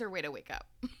way nicer way to wake up.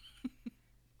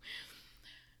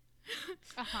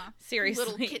 Seriously.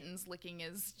 Little kittens licking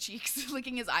his cheeks,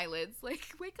 licking his eyelids, like,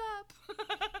 wake up.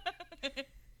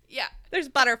 Yeah. There's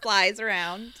butterflies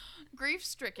around.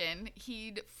 Grief-stricken,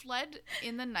 he'd fled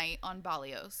in the night on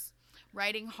Balios,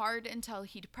 riding hard until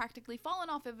he'd practically fallen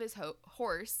off of his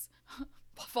horse.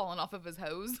 Fallen off of his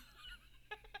hose.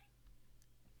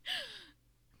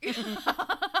 I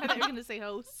thought you were going to say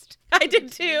host. I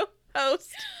did too.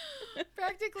 Host.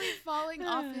 Practically falling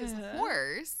off his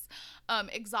horse,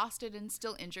 exhausted and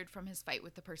still injured from his fight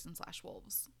with the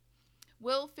person/wolves.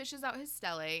 Will fishes out his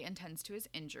stele and tends to his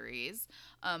injuries,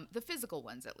 the physical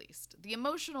ones at least. The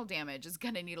emotional damage is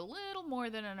going to need a little more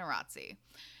than an Arazzi.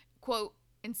 Quote,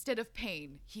 instead of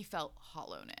pain, he felt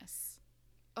hollowness.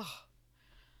 Ugh.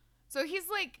 So he's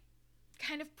like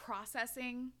kind of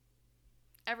processing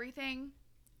everything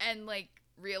and like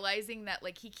realizing that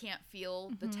like he can't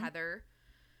feel the tether.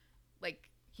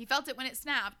 Like he felt it when it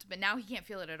snapped, but now he can't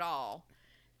feel it at all.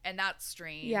 And that's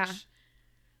strange. Yeah.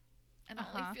 And all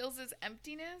he feels is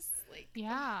emptiness. Like,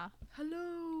 Yeah.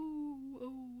 hello.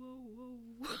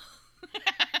 Oh.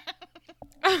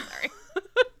 Sorry.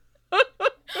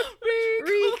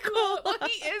 Recall. Well,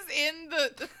 he is in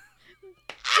the.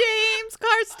 James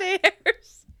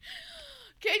Carstairs.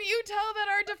 Can you tell that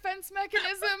our defense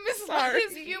mechanism is Sorry.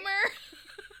 his humor?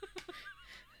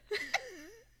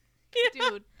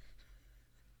 Dude.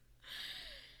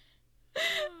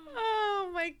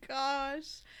 Oh my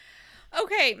gosh.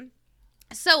 Okay.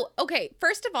 So, okay,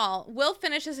 first of all, Will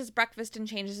finishes his breakfast and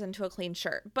changes into a clean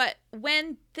shirt. But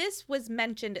when this was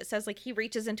mentioned, it says like he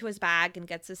reaches into his bag and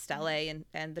gets his stele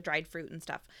and the dried fruit and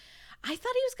stuff. I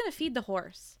thought he was going to feed the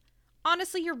horse.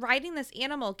 Honestly, you're riding this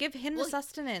animal. Give him the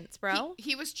sustenance, bro.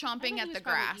 He was I chomping think at he the was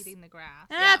probably grass. eating the grass.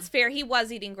 That's fair. He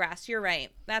was eating grass. You're right.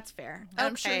 That's fair. And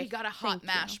I'm sure he got a hot Thank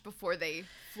mash you. before they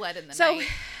fled in the So- night.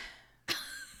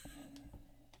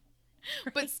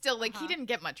 But still, like, he didn't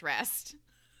get much rest.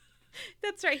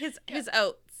 That's right. His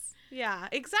oats. Yeah,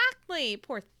 exactly.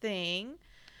 Poor thing.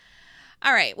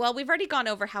 All right. Well, we've already gone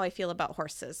over how I feel about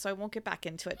horses, so I won't get back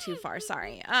into it too far.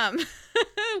 Sorry.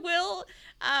 Will,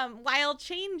 while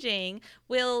changing,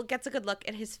 Will gets a good look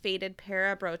at his faded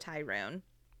Parabrotai rune.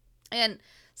 And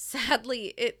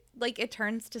sadly, it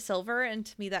turns to silver, and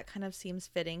to me that kind of seems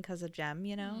fitting because of gem,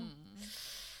 you know?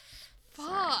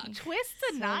 Fuck. Twist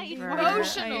the knife. Silver. bro.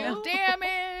 Emotional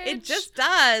damage. It just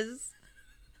does.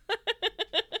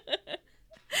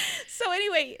 So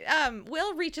anyway,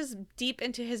 Will reaches deep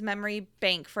into his memory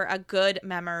bank for a good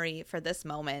memory for this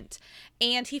moment.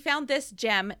 And he found this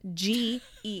gem,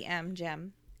 G-E-M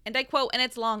gem. And I quote, and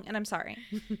it's long, and I'm sorry.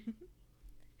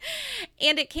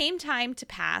 And it came time to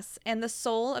pass, and the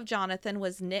soul of Jonathan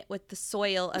was knit with the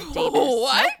soil of David.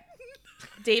 What?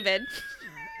 David.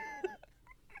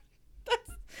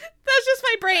 That's just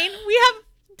my brain. We have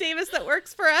Davis that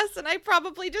works for us, and I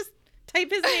probably just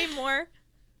type his name more.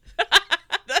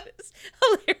 That is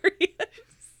hilarious.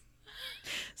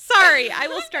 Sorry, I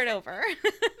will start over.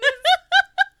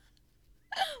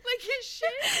 Like his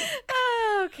shit.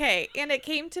 Okay, and it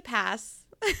came to pass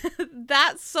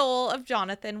that soul of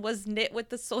Jonathan was knit with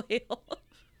the soil. Damn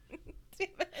it.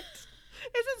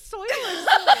 Is it soil or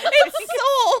soul? It's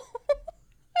soul.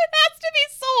 It has to be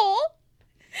soul.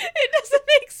 It doesn't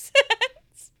make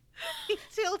sense. He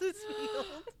tilled his field.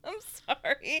 I'm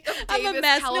sorry. I'm a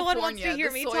mess. No one wants to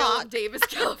hear me talk. Davis,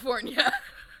 California.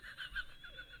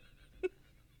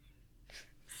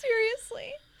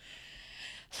 Seriously.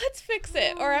 Let's fix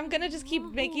it, or I'm going to just keep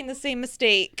making the same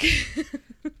mistake.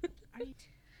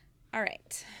 All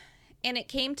right. And it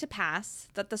came to pass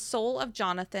that the soul of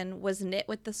Jonathan was knit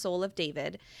with the soul of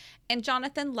David, and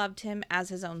Jonathan loved him as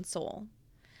his own soul.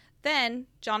 Then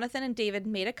Jonathan and David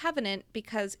made a covenant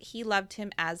because he loved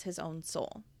him as his own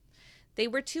soul. They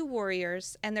were two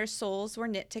warriors, and their souls were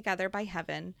knit together by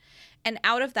heaven. And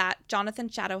out of that, Jonathan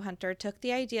Shadowhunter took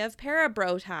the idea of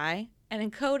Parabrotai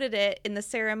and encoded it in the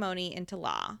ceremony into the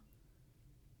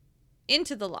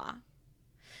law.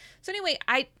 So anyway,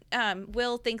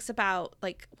 Will thinks about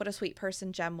like what a sweet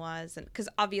person Jem was, and because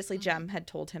obviously Jem had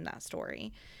told him that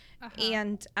story,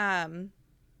 and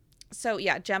so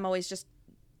yeah, Jem always just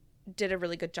did a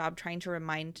really good job trying to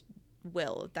remind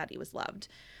Will that he was loved,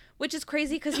 which is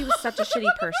crazy because he was such a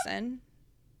shitty person.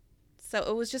 So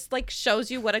it was just like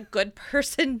shows you what a good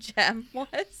person Jem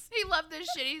was. He loved this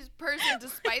shitty person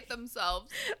despite themselves.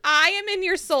 I am in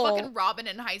your soul. Fucking Robin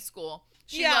in high school.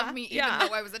 She loved me even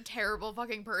though I was a terrible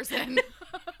fucking person.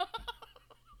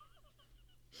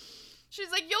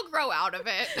 She's like, you'll grow out of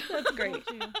it. That's great.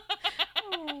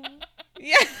 Oh.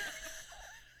 Yeah.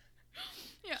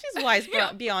 She's wise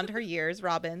beyond her years,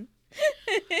 Robin.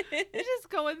 You're just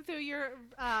going through your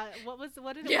what was the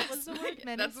word?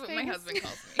 That's what my husband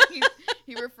calls me.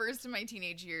 He refers to my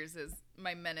teenage years as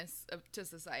my menace to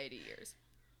society years.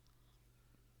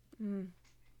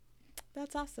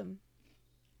 That's awesome.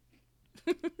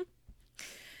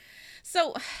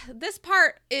 So this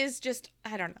part is just,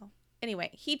 I don't know. Anyway,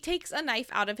 he takes a knife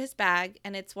out of his bag,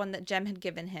 and it's one that Jem had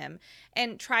given him,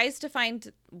 and tries to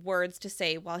find words to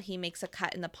say while he makes a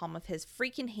cut in the palm of his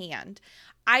freaking hand.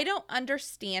 I don't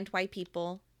understand why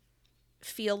people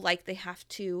feel like they have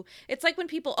to. It's like when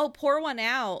people, pour one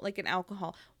out, like an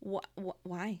alcohol.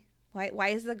 Why? Why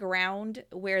is the ground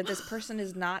where this person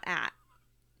is not at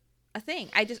a thing?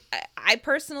 I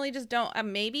personally just don't.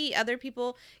 Maybe other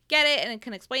people get it and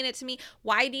can explain it to me.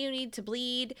 Why do you need to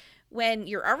bleed when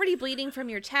you're already bleeding from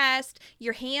your chest?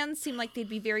 Your hands seem like they'd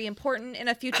be very important in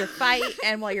a future fight,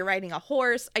 and while you're riding a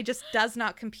horse, it just does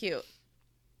not compute.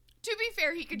 To be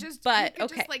fair, he could just,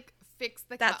 just like fix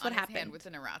the That's cut what on his happened. hand with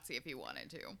an Arazzi if he wanted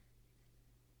to.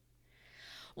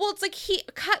 Well, it's like he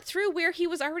cut through where he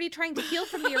was already trying to heal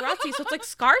from the Arazzi, so it's like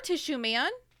scar tissue,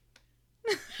 man.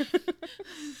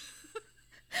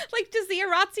 Like, does the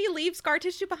Arazzi leave scar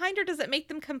tissue behind, or does it make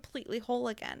them completely whole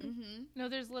again? Mm-hmm. No,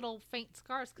 there's little faint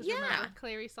scars because remember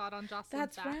Clary saw it on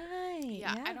Jocelyn's back. That's right.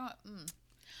 Yeah, I don't.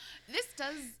 This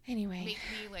does make me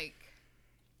like.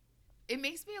 It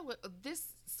makes me a little. This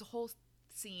whole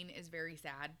scene is very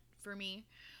sad for me,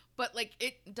 but like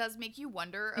it does make you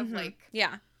wonder of like.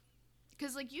 Yeah.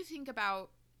 Because like you think about,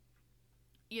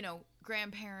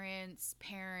 grandparents,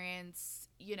 parents,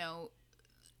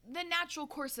 the natural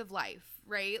course of life,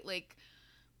 right? Like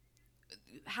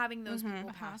having those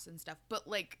people pass and stuff. But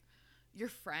like your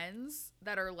friends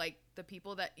that are like the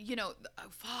people that,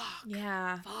 fuck.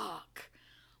 Yeah. Fuck.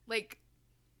 Like,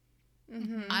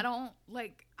 I don't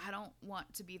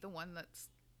want to be the one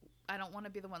I don't want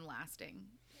to be the one lasting.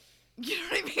 You know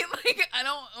what I mean? Like, I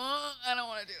don't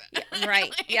want to do that. Yeah, right.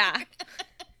 Like, yeah.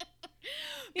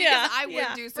 Because I would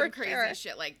do some crazy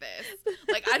shit like this.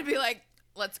 Like, I'd be like,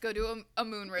 let's go do a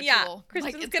moon ritual. Yeah,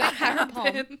 Kristen's like, gonna have her palm.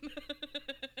 happen.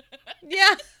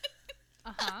 Yeah.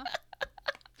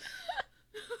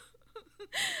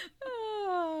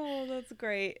 Oh, that's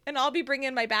great. And I'll be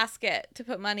bringing my basket to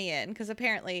put money in, because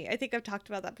apparently, I think I've talked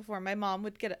about that before. My mom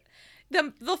would get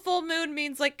the full moon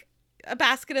means like a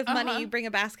basket of money. You bring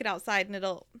a basket outside and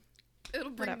it'll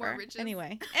bring more riches.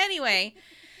 Anyway.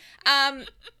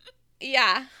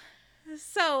 Yeah.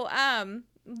 So,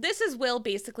 this is Will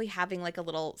basically having like a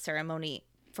little ceremony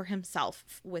for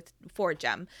himself for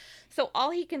Jem. So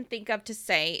all he can think of to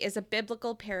say is a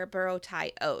biblical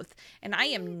Parabrotai oath. And I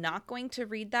am not going to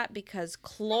read that because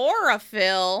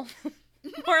chlorophyll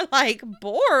More like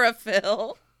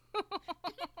Borophyll.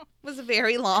 Was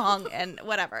very long and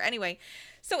whatever. Anyway,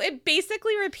 so it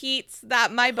basically repeats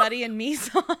that My Buddy and Me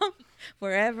song.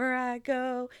 Wherever I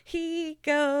go, he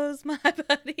goes, my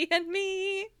buddy and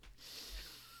me.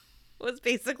 Was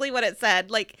basically what it said.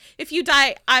 Like, if you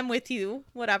die, I'm with you,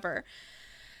 whatever.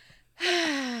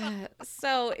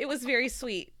 So it was very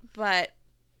sweet, but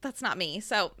that's not me.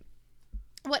 So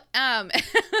what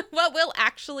what Will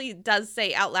actually does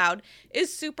say out loud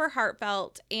is super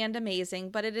heartfelt and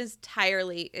amazing, but it is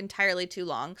entirely too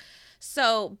long.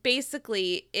 So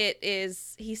basically it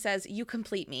is, he says, you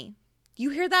complete me. You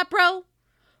hear that, bro?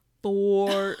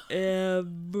 Forever.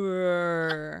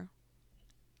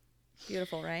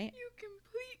 Beautiful, right? You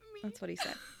complete me. That's what he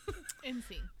said.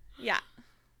 Insane. Yeah.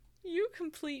 You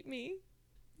complete me.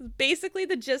 Basically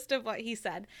the gist of what he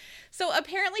said. So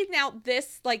apparently now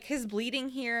this, like his bleeding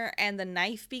here and the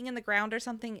knife being in the ground or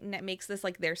something, makes this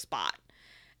like their spot.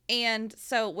 And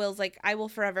so Will's like, I will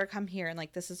forever come here, and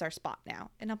like this is our spot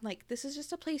now. And I'm like, this is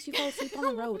just a place you fall asleep on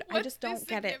the road. I just don't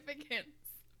get it.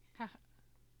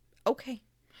 Okay.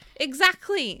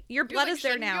 Exactly. Your blood is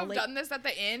there now. You've like, done this at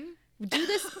the inn. do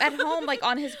this at home, like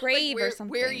on his grave like or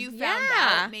something. Where you found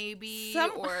out, maybe,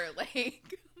 or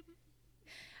like.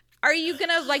 Are you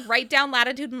gonna like write down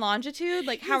latitude and longitude?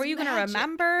 Like, how are you gonna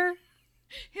remember?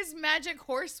 His magic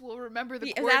horse will remember the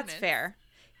That's coordinates. fair.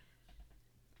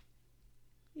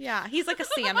 Yeah, he's like a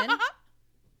salmon.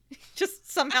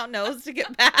 Just somehow knows to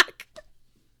get back.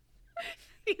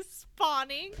 He's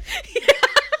spawning.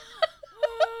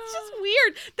 It's just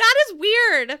weird. That is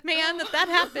weird, man, that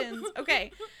happens.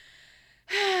 Okay.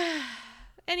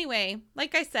 Anyway,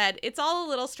 like I said, it's all a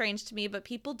little strange to me, but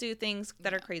people do things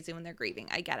that are crazy when they're grieving.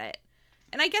 I get it.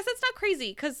 And I guess it's not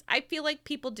crazy because I feel like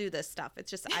people do this stuff. It's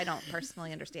just I don't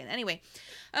personally understand. Anyway,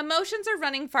 emotions are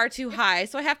running far too high,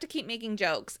 so I have to keep making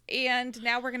jokes. And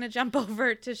now we're going to jump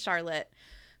over to Charlotte,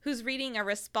 who's reading a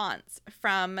response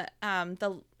from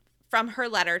her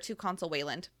letter to Consul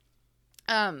Wayland.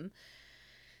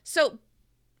 So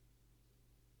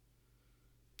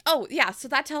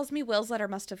that tells me Will's letter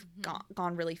must have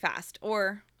gone really fast.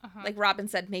 Or, like Robin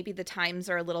said, maybe the times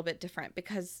are a little bit different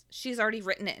because she's already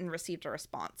written it and received a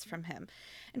response from him.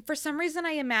 And for some reason,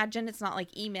 I imagine it's not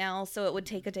like email, so it would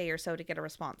take a day or so to get a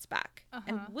response back.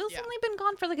 And Will's only been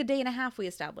gone for like a day and a half, we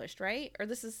established, right? Or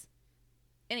this is...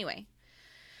 Anyway.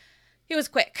 It was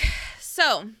quick.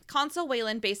 So, Consul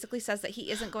Wayland basically says that he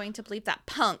isn't going to believe that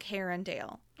punk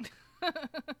Herondale.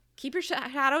 Keep your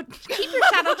shadow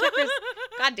checkers.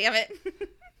 God damn it.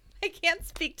 I can't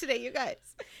speak today, you guys.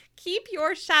 Keep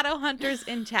your shadow hunters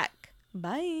in check.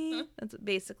 Bye. That's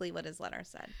basically what his letter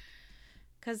said.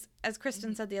 Because as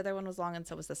Kristen said, the other one was long and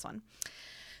so was this one.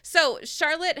 So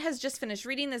Charlotte has just finished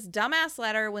reading this dumbass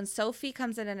letter when Sophie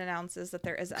comes in and announces that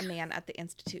there is a man at the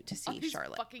Institute to see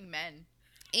Charlotte. Fucking men.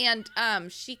 And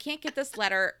she can't get this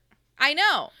letter. I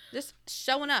know. Just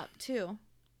showing up too.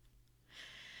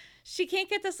 She can't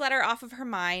get this letter off of her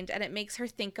mind, and it makes her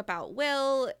think about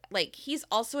Will. Like, he's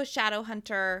also a shadow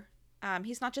hunter.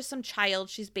 He's not just some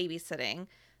child she's babysitting.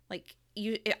 Like,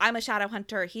 I'm a shadow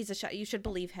hunter. He's you should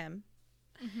believe him.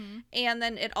 Mm-hmm. And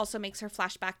then it also makes her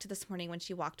flash back to this morning when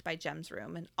she walked by Jem's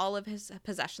room, and all of his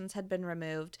possessions had been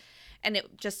removed, and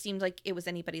it just seemed like it was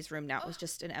anybody's room now. It was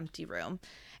just an empty room.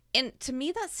 And to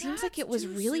me, that seems like it was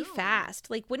really fast.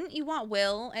 Like, wouldn't you want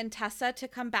Will and Tessa to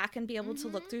come back and be able to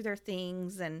look through their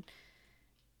things and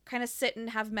kind of sit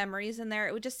and have memories in there?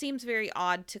 It would just seems very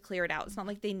odd to clear it out. It's not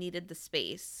like they needed the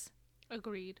space.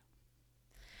 Agreed.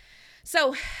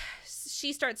 So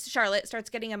Charlotte starts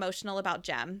getting emotional about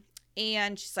Jem.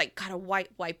 And she's like, gotta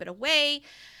wipe it away.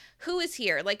 Who is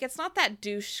here? Like, it's not that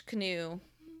douche canoe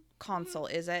Consul,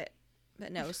 is it?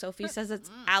 But no, Sophie says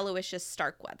it's Aloysius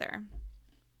Starkweather.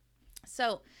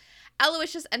 So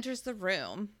Aloysius enters the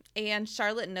room, and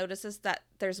Charlotte notices that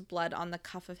there's blood on the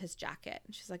cuff of his jacket.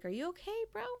 And she's like, are you okay,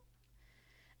 bro?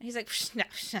 And he's like,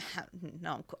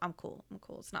 no, I'm cool.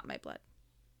 It's not my blood.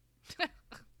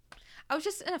 I was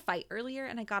just in a fight earlier,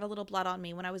 and I got a little blood on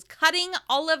me when I was cutting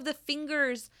all of the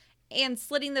fingers and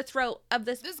slitting the throat of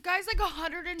this. This guy's like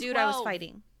 112. Dude, I was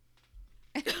fighting.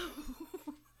 I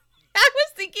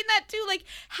was thinking that too. Like,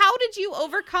 how did you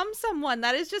overcome someone?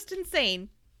 That is just insane.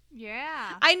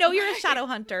 Yeah. I know you're a shadow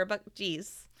hunter, but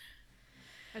geez.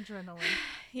 Adrenaline.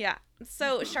 Yeah.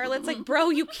 So Charlotte's like, bro,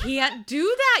 you can't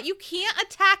do that. You can't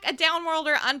attack a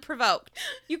downworlder unprovoked.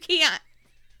 You can't.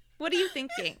 What are you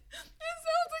thinking? It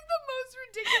sounds like the most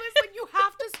ridiculous. Like, you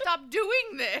have to stop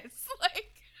doing this.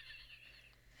 Like,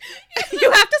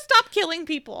 you have to stop killing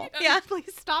people. Yeah.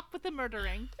 Please stop with the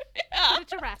murdering. Yeah. Put it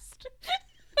to rest.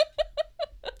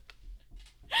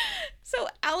 So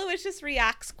Aloysius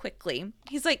reacts quickly.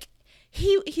 He's like,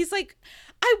 he's like,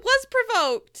 I was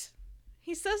provoked.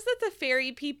 He says that the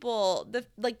fairy people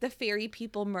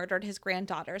murdered his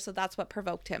granddaughter, so that's what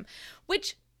provoked him.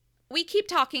 Which we keep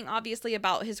talking, obviously,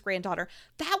 about his granddaughter.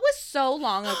 That was so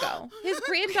long ago. His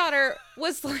granddaughter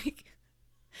was like,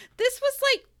 this was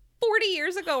like 40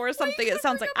 years ago or something. It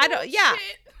sounds like, I don't, yeah.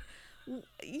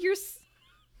 You're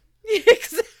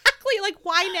exactly like,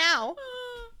 why now?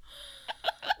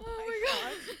 Oh my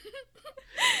god.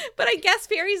 But I guess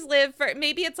fairies live for,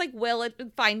 maybe it's like Will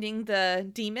finding the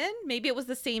demon. Maybe it was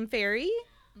the same fairy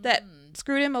that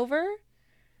screwed him over.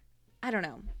 I don't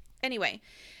know. Anyway,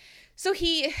 so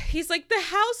he's like, the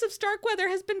house of Starkweather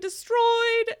has been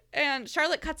destroyed. And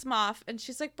Charlotte cuts him off and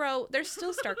she's like, bro, there's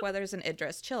still Starkweathers and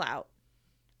Idris. Chill out.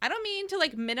 I don't mean to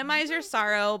like minimize your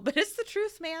sorrow, but it's the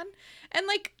truth, man. And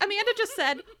like Amanda just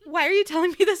said, why are you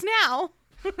telling me this now?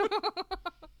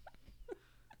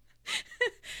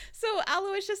 So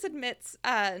Aloysius admits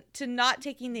to not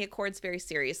taking the Accords very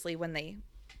seriously when they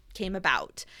came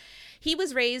about. He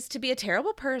was raised to be a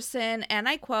terrible person, and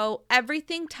I quote,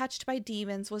 everything touched by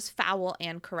demons was foul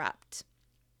and corrupt.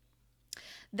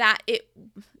 That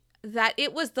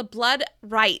it was the blood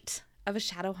right of a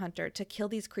shadow hunter to kill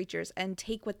these creatures and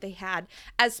take what they had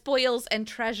as spoils and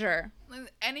treasure.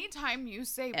 Anytime you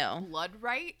say Ew. blood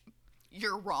right,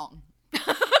 you're wrong.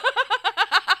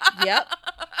 Yep.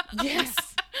 Yes.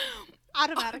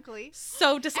 Automatically.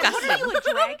 So And disgusting. what are you, a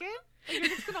dragon? Like, you're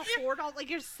just gonna hoard all, like,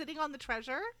 you're sitting on the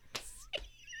treasure?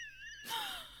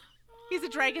 He's a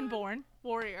dragonborn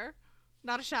warrior,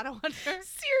 not a shadow hunter.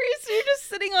 Seriously, you're just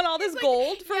sitting on all this Like,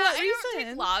 gold for yeah, what I don't reason?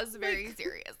 take laws very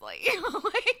seriously.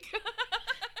 Like,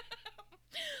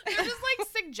 they're just like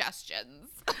suggestions.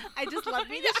 I just love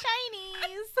me the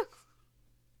shinies.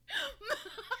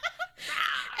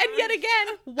 And yet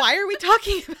again, why are we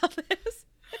talking about this?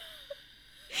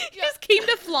 You Yeah. just came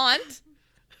to flaunt.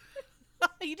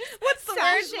 You just What's the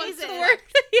word? sashays What's the it. word?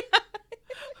 Yeah.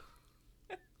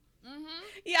 Mm-hmm.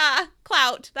 Yeah,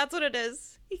 clout. That's what it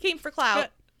is. He came for clout.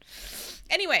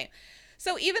 Anyway,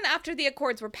 so even after the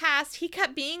Accords were passed, he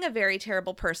kept being a very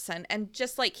terrible person and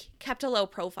just like kept a low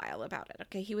profile about it.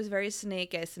 Okay, he was very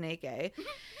snake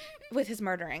with his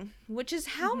murdering, which is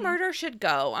how murder should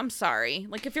go. I'm sorry.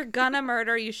 Like, if you're gonna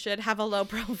murder, you should have a low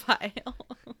profile.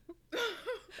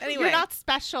 Anyway, You're not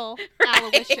special, Right.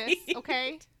 Aloysius,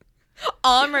 okay?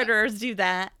 all murderers do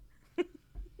that.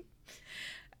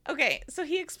 Okay, so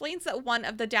he explains that one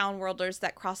of the downworlders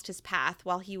that crossed his path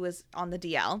while he was on the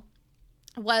DL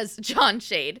was John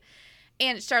Shade.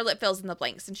 And Charlotte fills in the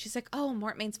blanks, and she's like, oh,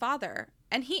 Mortmain's father.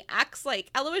 And he acts like,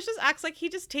 Aloysius acts like he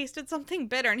just tasted something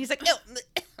bitter, and he's like,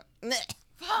 no,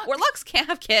 warlocks can't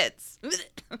have kids.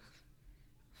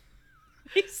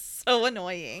 He's so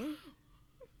annoying.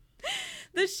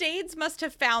 The Shades must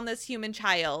have found this human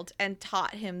child and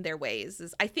taught him their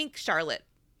ways. I think Charlotte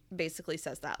basically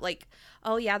says that. Like,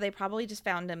 oh yeah, they probably just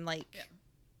found him, like, Yeah.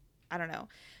 I don't know.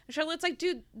 And Charlotte's like,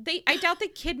 dude, I doubt they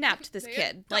kidnapped this They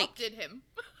kid. Like, adopted him.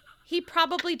 he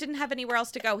probably didn't have anywhere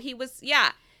else to go. He was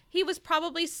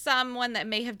probably someone that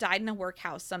may have died in a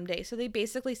workhouse someday. So they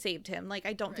basically saved him. Like,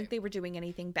 I don't think Right. they were doing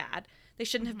anything bad. They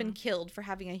shouldn't have been killed for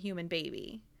having a human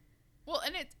baby. Well,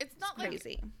 and it's not like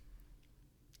Crazy.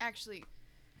 actually.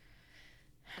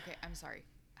 Okay, I'm sorry.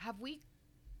 Have we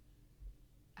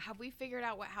figured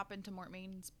out what happened to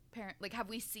Mortmain's parent? Like, have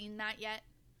we seen that yet?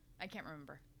 I can't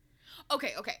remember.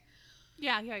 Okay.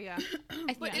 Yeah.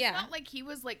 But Yeah. it's not like he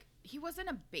wasn't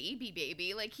a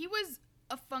baby. Like, he was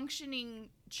a functioning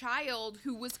child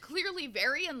who was clearly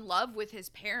very in love with his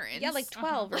parents. Yeah, like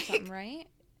 12 or Like- something, right?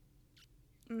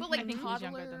 but Mhm. like I think he was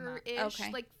younger than that. toddler-ish,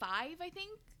 Okay. like 5, I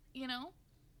think, you know?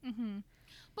 Mm-hmm.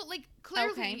 But like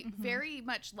clearly Okay. very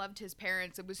much loved his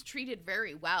parents and was treated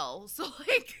very well. So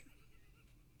like,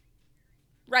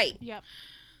 Right. Yep.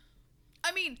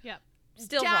 I mean, Yep.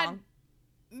 Still Dad wrong.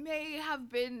 may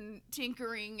have been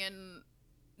tinkering and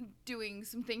doing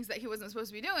some things that he wasn't supposed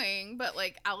to be doing, but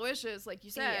like Aloysius, like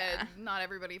you said, Yeah. not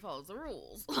everybody follows the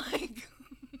rules. Like,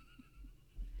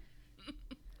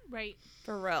 Right.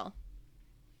 For real.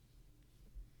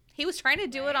 He was trying to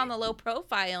do it on the low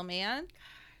profile, man.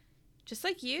 Just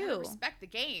like gotta you. respect the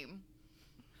game.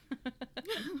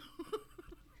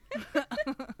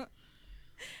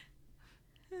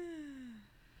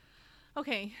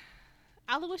 Okay.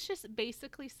 Aloysius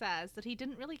basically says that he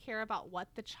didn't really care about what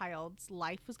the child's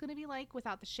life was going to be like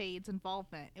without the Shades'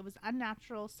 involvement. It was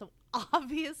unnatural, so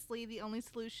obviously the only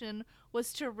solution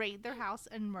was to raid their house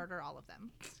and murder all of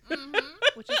them.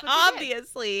 Which is what they did.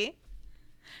 Obviously.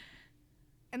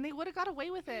 And they would have got away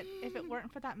with it if it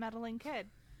weren't for that meddling kid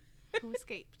who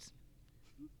escaped.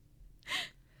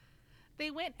 They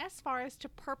went as far as to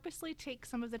purposely take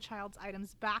some of the child's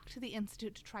items back to the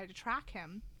Institute to try to track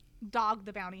him, Dog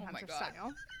the Bounty Hunter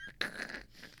style.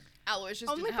 Aloysius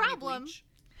Only didn't have any problem, bleach.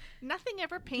 nothing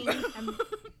ever pained and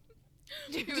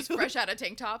He was fresh out of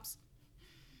tank tops.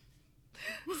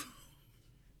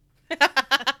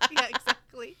 Yeah,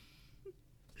 exactly.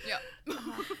 Yeah.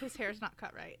 His hair's not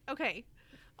cut right. Okay.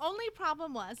 Only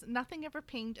problem was nothing ever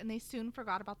pinged and they soon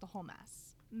forgot about the whole mess.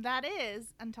 That is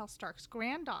until Stark's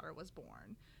granddaughter was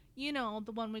born. You know,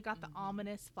 the one we got the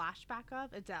ominous flashback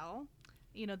of, Adele.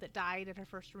 You know, that died at her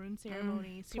first rune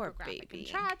ceremony. Super poor graphic baby. and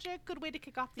tragic. Good way to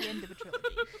kick off the end of a trilogy.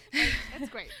 Like, it's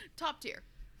great. Top tier.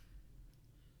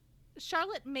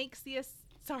 Charlotte makes the...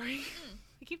 Sorry.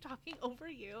 I keep talking over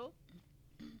you.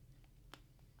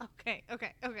 Okay.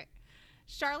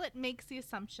 Charlotte makes the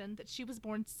assumption that she was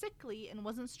born sickly and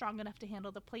wasn't strong enough to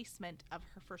handle the placement of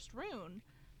her first rune.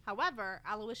 However,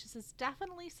 Aloysius is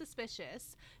definitely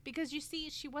suspicious because, you see,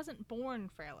 she wasn't born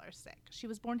frail or sick. She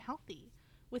was born healthy,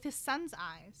 with his son's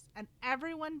eyes, and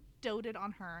everyone doted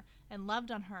on her and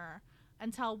loved on her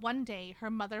until one day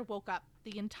her mother woke up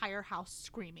the entire house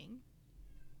screaming.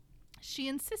 She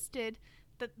insisted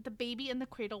that the baby in the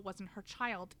cradle wasn't her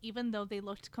child, even though they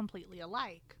looked completely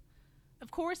alike.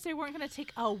 Of course, they weren't going to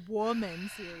take a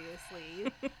woman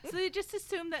seriously, so they just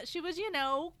assumed that she was, you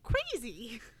know,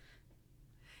 crazy.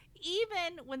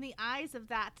 Even when the eyes of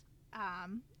that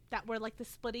were like the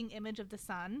splitting image of the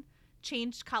sun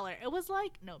changed color, it was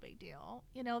like no big deal.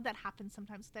 You know, that happens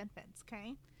sometimes with infants,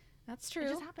 okay? That's It true.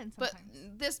 just happens But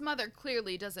sometimes. this mother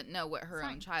clearly doesn't know what her It's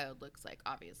own fine. child looks like,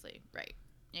 obviously. Right.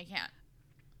 You can't.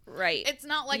 Right. It's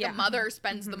not like Yeah. a mother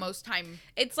spends the most time...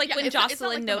 It's like Yeah, when it's not Jocelyn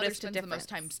like the mother noticed a spends difference. the most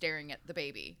time staring at the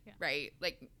baby, Yeah. right?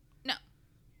 Like, no.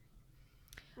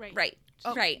 Right. Right.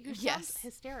 Oh, Right. Your son's Yes.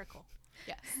 hysterical.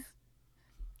 Yes.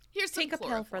 Here's some Take a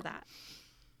pill for chloroform. that.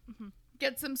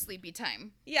 Get some sleepy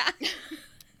time. Yeah.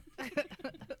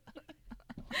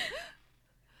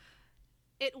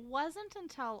 It wasn't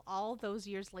until all those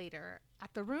years later,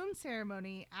 at the rune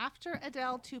ceremony, after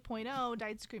Adele 2.0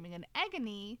 died screaming in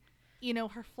agony, you know,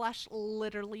 her flesh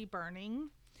literally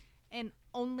burning and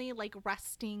only like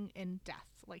resting in death.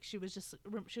 Like she was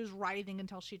writhing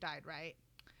until she died, right?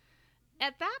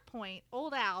 At that point,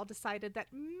 old Al decided that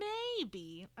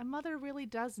maybe a mother really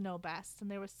does know best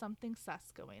and there was something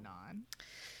sus going on.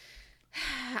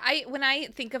 When I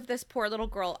think of this poor little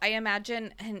girl, I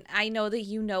imagine, and I know that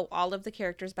you know all of the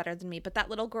characters better than me, but that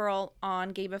little girl on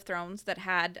Game of Thrones that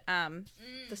had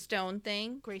the stone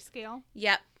thing. Grayscale?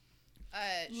 Yep.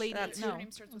 Lady, That's- no, her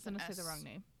name starts I was with going an to say the S. wrong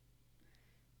name.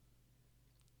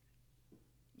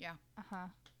 Yeah. Uh-huh.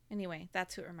 Anyway,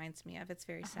 that's who it reminds me of. It's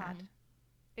very Uh-huh. sad.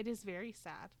 It is very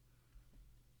sad.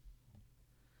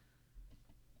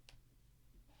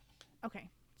 Okay.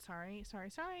 Sorry.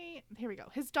 Here we go.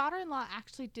 His daughter-in-law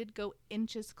actually did go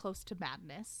inches close to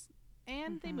madness,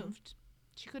 and they moved.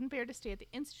 She couldn't bear to stay at the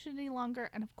Institute any longer,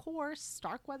 and of course,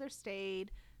 Starkweather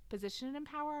stayed. Position and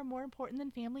power are more important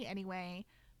than family anyway.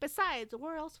 Besides,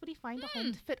 where else would he find a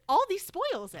home to fit all these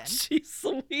spoils in? She's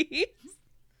sweet.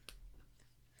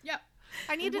 Yeah.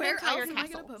 I need an Where entire else am I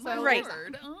castle. gonna put so my Right.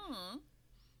 lord?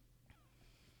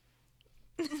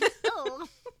 Oh.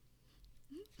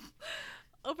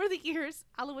 Over the years,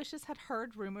 Aloysius had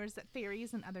heard rumors that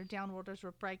fairies and other downworlders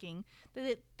were bragging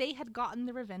that they had gotten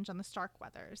the revenge on the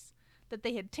Starkweathers, that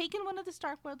they had taken one of the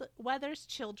Starkweathers'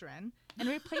 children and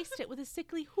replaced it with a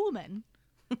sickly human.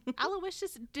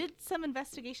 Aloysius did some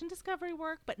investigation discovery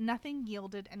work, but nothing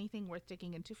yielded anything worth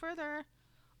digging into further.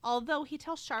 Although he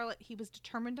tells Charlotte he was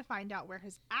determined to find out where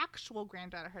his actual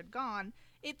granddaughter had gone,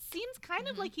 it seems kind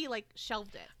of like he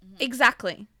shelved it.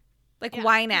 Exactly. Like, Yeah.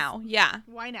 why now? Yeah.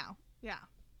 Why now? Yeah.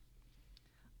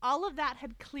 All of that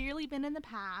had clearly been in the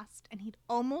past, and he'd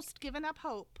almost given up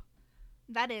hope.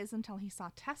 That is, until he saw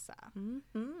Tessa.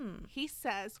 Mm-hmm. He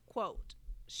says, quote,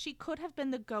 "She could have been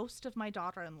the ghost of my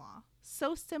daughter-in-law.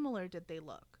 So similar did they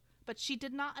look, but she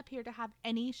did not appear to have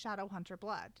any Shadowhunter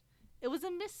blood. It was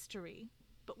a mystery,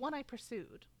 but one I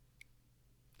pursued.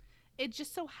 It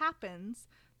just so happens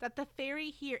that the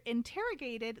fairy here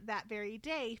interrogated that very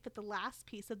day fit the last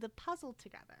piece of the puzzle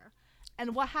together.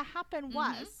 And what happened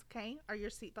was, okay, are your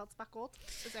seatbelts buckled?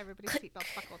 Is everybody's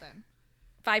seatbelts buckled in?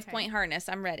 5-point harness.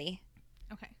 I'm ready.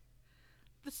 Okay.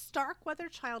 The Starkweather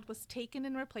child was taken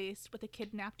and replaced with a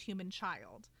kidnapped human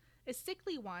child. A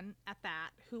sickly one, at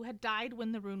that, who had died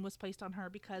when the rune was placed on her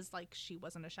because, she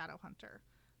wasn't a shadow hunter.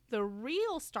 The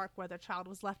real Starkweather child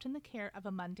was left in the care of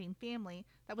a mundane family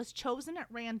that was chosen at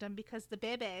random because the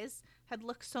bebes had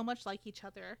looked so much like each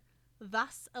other.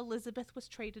 Thus, Elizabeth was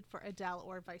traded for Adele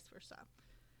or vice versa.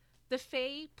 The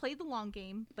Fae played the long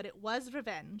game, but it was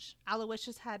revenge.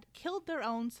 Aloysius had killed their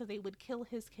own, so they would kill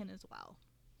his kin as well.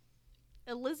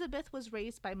 Elizabeth was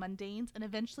raised by mundanes and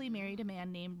eventually married a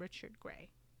man named Richard Grey.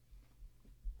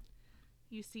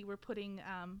 You see, we're putting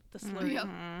the slurry.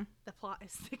 Mm-hmm. The plot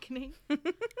is thickening.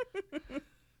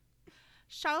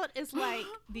 Charlotte is like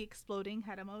the exploding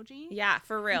head emoji. Yeah,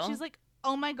 for real. And she's like,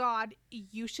 oh my god,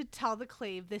 you should tell the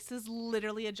Clave. This is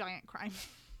literally a giant crime.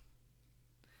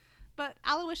 But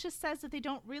Aloysius says that they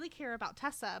don't really care about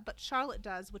Tessa, but Charlotte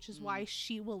does, which is why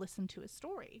she will listen to his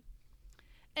story.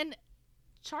 And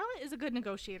Charlotte is a good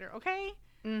negotiator, okay?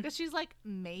 Because she's like,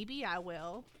 maybe I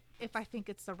will, if I think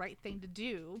it's the right thing to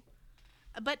do.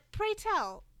 But pray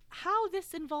tell, how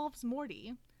this involves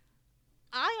Morty.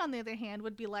 I, on the other hand,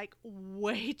 would be like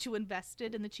way too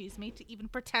invested in the cheesemate to even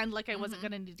pretend like I wasn't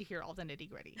going to need to hear all the nitty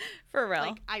gritty. For real.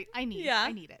 Like, I need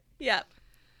it. Yep.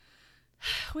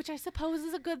 Which I suppose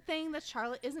is a good thing that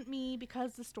Charlotte isn't me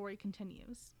because the story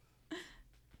continues.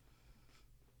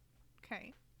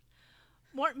 Okay.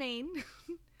 Mortmain.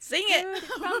 Sing Heard it. it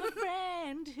from a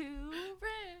friend who.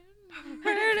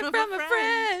 Heard it from a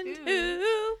friend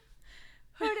who.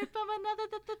 Heard it from another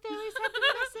that the theories have been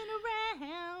messing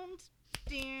around.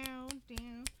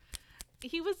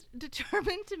 He was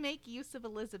determined to make use of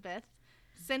Elizabeth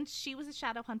since she was a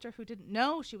shadow hunter who didn't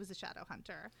know she was a shadow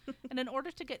hunter. And in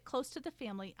order to get close to the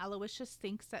family, Aloysius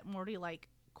thinks that Morty,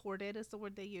 courted is the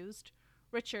word they used,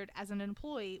 Richard as an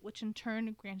employee, which in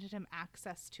turn granted him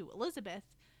access to Elizabeth,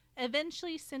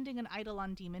 eventually sending an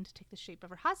Eidolon demon to take the shape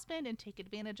of her husband and take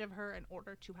advantage of her in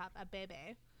order to have a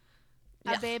baby.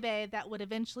 A baby that would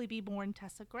eventually be born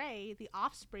Tessa Gray, the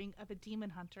offspring of a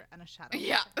demon hunter and a shadow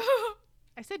hunter.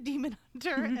 I said demon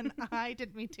hunter, and I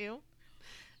didn't mean to.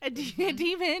 A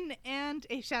demon and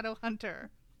a shadow hunter.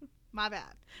 My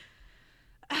bad.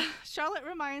 Charlotte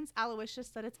reminds Aloysius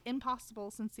that it's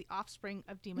impossible since the offspring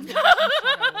of demon hunters and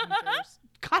shadow hunters.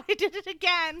 God, I did it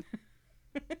again.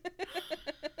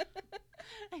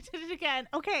 I did it again.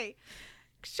 Okay.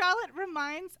 Charlotte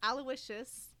reminds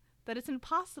Aloysius that it's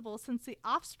impossible since the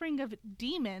offspring of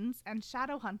demons and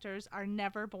shadow hunters are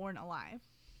never born alive.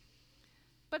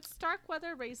 But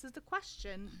Starkweather raises the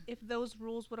question if those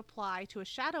rules would apply to a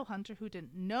shadow hunter who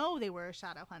didn't know they were a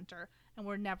shadow hunter and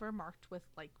were never marked with,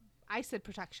 I said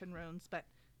protection runes, but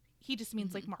he just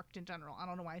means, marked in general. I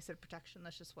don't know why I said protection.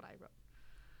 That's just what I wrote.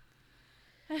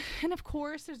 And of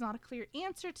course, there's not a clear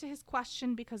answer to his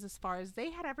question because as far as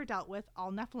they had ever dealt with,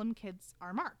 all Nephilim kids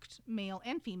are marked, male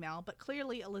and female, but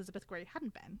clearly Elizabeth Grey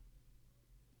hadn't been.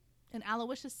 And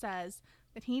Aloysius says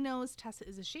that he knows Tessa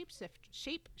is a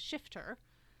shapeshifter,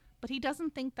 but he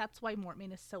doesn't think that's why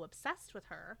Mortmain is so obsessed with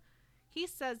her. He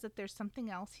says that there's something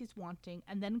else he's wanting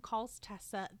and then calls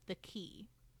Tessa the key,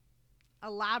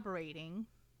 elaborating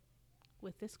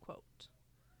with this quote.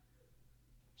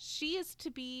 She is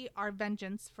to be our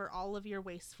vengeance for all of your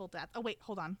wasteful death. Oh, wait,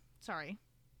 hold on. Sorry.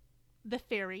 The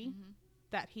fairy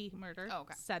that he murdered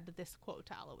said this quote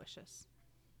to Aloysius.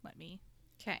 Let me,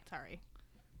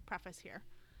 preface here.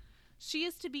 She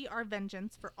is to be our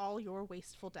vengeance for all your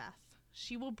wasteful death.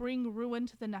 She will bring ruin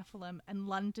to the Nephilim, and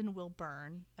London will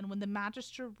burn. And when the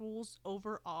Magister rules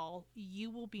over all,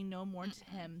 you will be no more to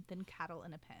him than cattle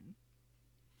in a pen.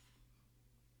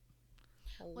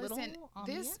 Listen,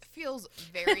 this feels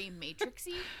very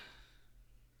Matrixy.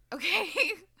 Okay,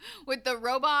 with the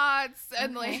robots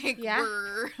and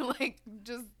we're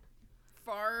just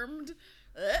farmed.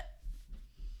 Ugh.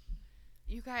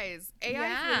 You guys,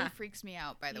 AI really freaks me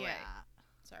out. By the way,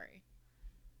 sorry.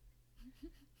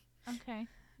 Okay.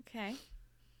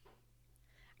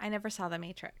 I never saw The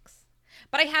Matrix,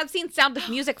 but I have seen Sound of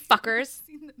Music. Fuckers.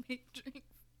 Seen The Matrix.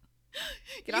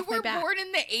 Get off my back. You were born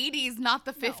in the 80s, not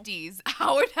the 50s.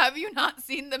 How have you not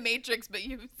seen The Matrix, but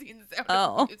you've seen Sound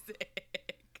of Music?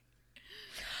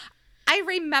 I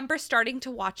remember starting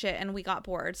to watch it, and we got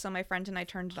bored, so my friend and I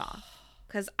turned it off.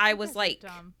 Because I was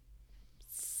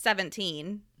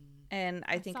 17, and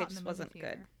I think it just wasn't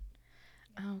good.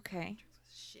 Okay.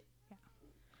 Shit. Yeah.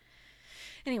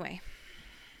 Anyway.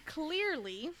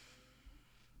 Clearly,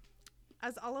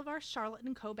 as all of our Charlotte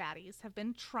and co baddies have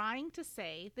been trying to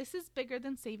say, this is bigger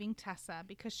than saving Tessa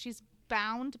because she's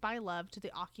bound by love to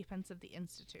the occupants of the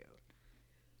Institute.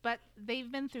 But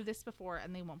they've been through this before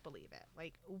and they won't believe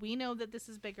it. We know that this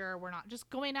is bigger. We're not just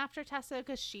going after Tessa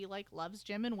because she, loves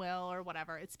Jim and Will or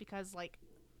whatever. It's because,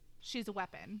 she's a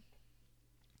weapon.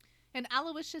 And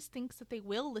Aloysius thinks that they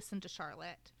will listen to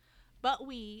Charlotte. But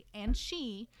we, and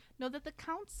she, know that the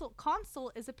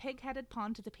consul is a pig-headed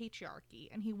pawn to the patriarchy,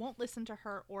 and he won't listen to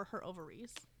her or her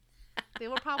ovaries. They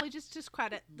will probably just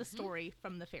discredit the story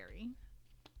from the fairy.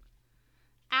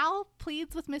 Al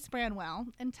pleads with Miss Branwell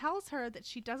and tells her that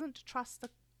he doesn't trust the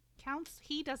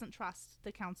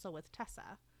council with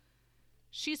Tessa.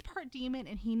 She's part demon,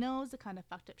 and he knows the kind of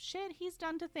fucked up shit he's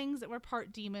done to things that were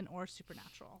part demon or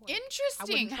supernatural. Like,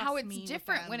 interesting how it's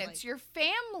different when like, it's your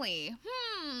family.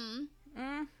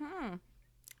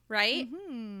 Right?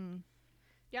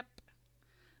 Yep.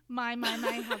 My,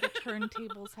 how the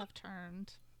turntables have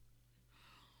turned.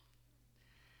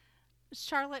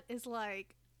 Charlotte is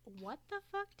like, what the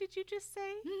fuck did you just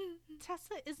say?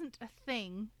 Tessa isn't a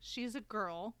thing. She's a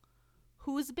girl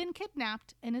who's been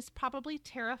kidnapped and is probably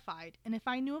terrified. And if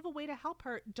I knew of a way to help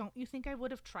her, don't you think I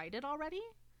would have tried it already?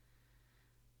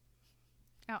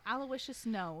 Now, Aloysius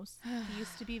knows he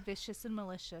used to be vicious and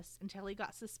malicious until he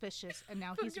got suspicious, and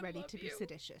now he's ready to be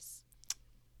seditious.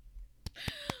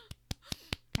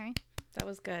 Okay? That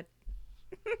was good.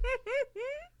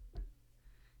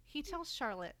 He tells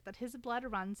Charlotte that his blood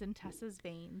runs in Tessa's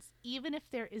veins, even if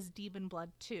there is demon blood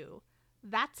too.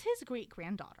 That's his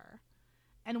great-granddaughter.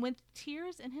 And with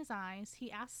tears in his eyes,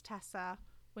 he asks Tessa,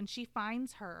 when she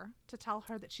finds her, to tell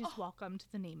her that she's welcome to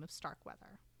the name of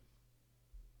Starkweather.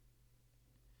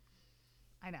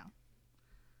 I know.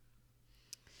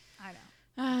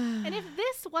 And if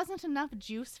this wasn't enough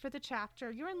juice for the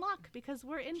chapter, you're in luck, because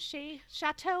we're in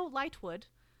Chateau Lightwood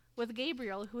with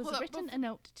Gabriel, who has written a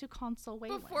note to Consul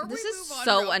Wayland. This is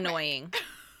so annoying.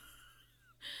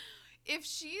 If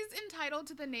she's entitled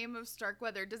to the name of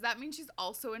Starkweather, does that mean she's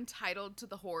also entitled to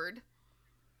the Horde?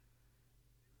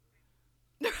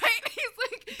 Right? He's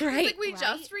like, we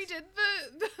just redid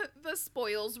the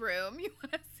spoils room. You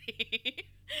want to see?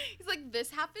 He's like,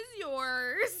 this half is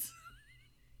yours.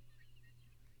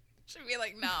 Should be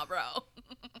like, nah, bro.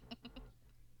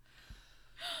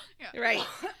 Yeah. Right.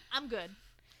 I'm good.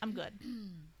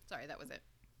 Sorry, that was it.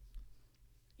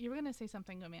 You were going to say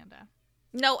something, Amanda.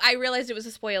 No, I realized it was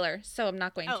a spoiler, so I'm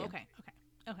not going to. Okay.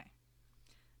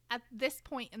 At this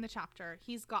point in the chapter,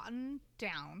 he's gotten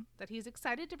down that he's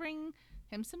excited to bring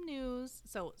him some news.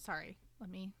 So, sorry,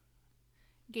 this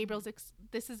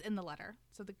is in the letter.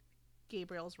 So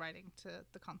Gabriel's writing to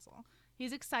the consul.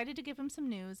 He's excited to give him some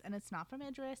news, and it's not from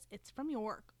Idris, it's from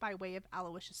York by way of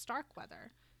Aloysius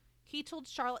Starkweather. He told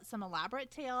Charlotte some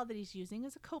elaborate tale that he's using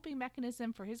as a coping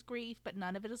mechanism for his grief, but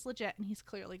none of it is legit, and he's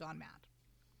clearly gone mad.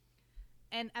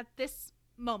 And at this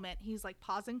moment, he's like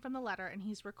pausing from the letter, and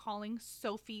he's recalling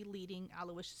Sophie leading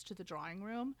Aloysius to the drawing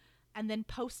room and then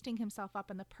posting himself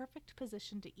up in the perfect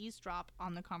position to eavesdrop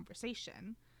on the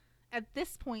conversation. At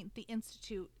this point, the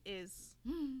Institute is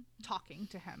talking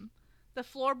to him. The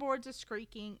floorboards are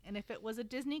squeaking, and if it was a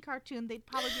Disney cartoon, they'd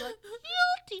probably be like,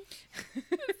 guilty.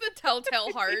 It's the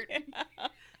telltale heart.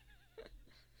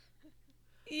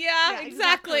 Yeah,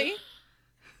 exactly.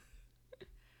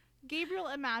 Gabriel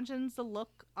imagines the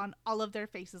look on all of their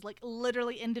faces, like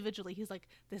literally individually. He's like,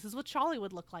 this is what Charlie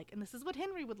would look like, and this is what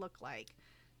Henry would look like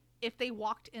if they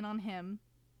walked in on him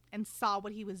and saw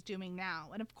what he was doing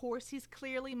now. And of course, he's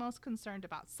clearly most concerned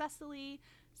about Cecily,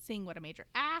 seeing what a major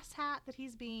asshat that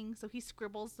he's being, so he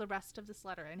scribbles the rest of this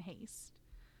letter in haste.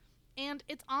 And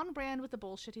it's on brand with the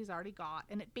bullshit he's already got,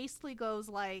 and it basically goes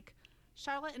like,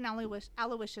 Charlotte and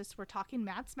Aloysius were talking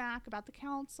mad smack about the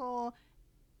council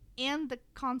and the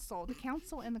consul. The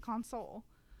council and the consul.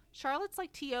 Charlotte's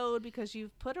like TO'd because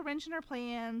you've put a wrench in her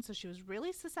plan, so she was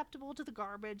really susceptible to the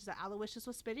garbage that Aloysius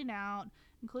was spitting out,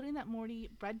 including that Morty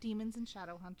bred demons and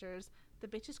shadow hunters. The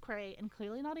bitch is cray and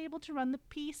clearly not able to run the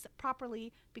piece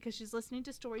properly because she's listening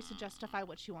to stories to justify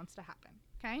what she wants to happen.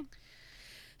 Okay?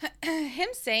 Him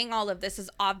saying all of this is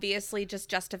obviously just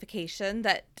justification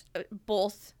that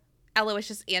both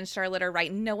Aloysius and Charlotte are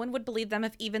right. No one would believe them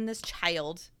if even this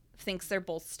child thinks they're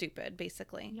both stupid,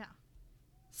 basically. Yeah.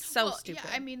 So stupid.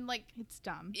 Yeah, I mean, like, it's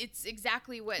dumb. It's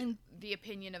exactly what the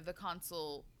opinion of the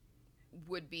consul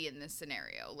would be in this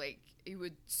scenario. Like, it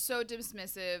would so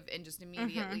dismissive and just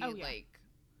immediately like,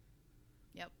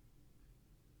 yep.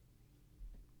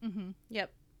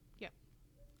 Yep.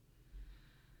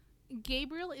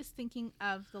 Gabriel is thinking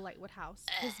of the Lightwood house,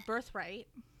 his birthright,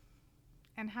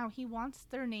 and how he wants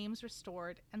their names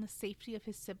restored and the safety of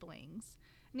his siblings.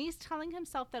 And he's telling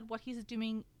himself that what he's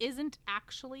doing isn't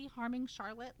actually harming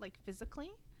Charlotte, like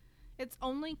physically. It's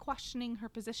only questioning her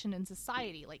position in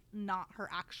society, like not her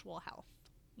actual health,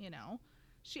 you know?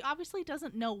 She obviously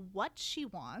doesn't know what she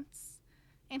wants,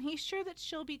 and he's sure that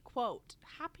she'll be, quote,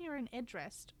 happier in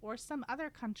Idris or some other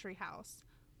country house,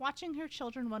 watching her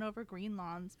children run over green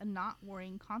lawns and not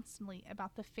worrying constantly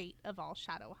about the fate of all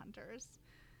shadow hunters.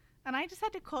 And I just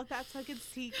had to quote that so I could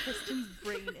see Kristen's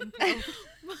brain implode.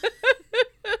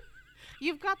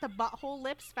 You've got the butthole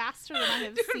lips faster than I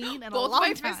have seen in a long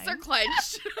time. Both my fists are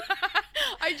clenched.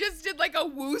 I I just did like a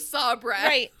woo-saw breath.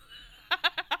 Right.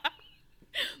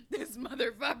 This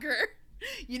motherfucker.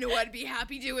 You know what I'd be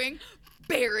happy doing?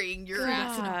 Burying your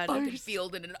ass in a God. fucking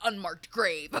field in an unmarked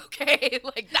grave, okay?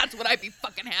 Like, that's what I'd be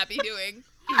fucking happy doing.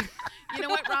 You know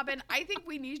what, Robin? I think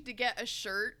we need to get a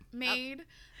shirt made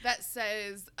that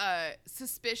says,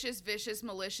 suspicious, vicious,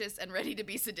 malicious, and ready to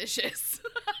be seditious.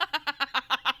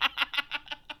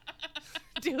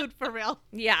 Dude, for real.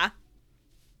 Yeah.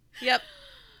 Yep.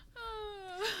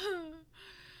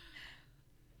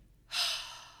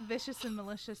 Vicious and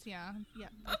malicious, yeah. Yeah,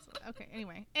 that's okay.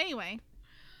 Anyway.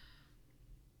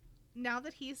 Now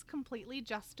that he's completely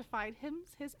justified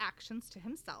his actions to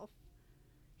himself,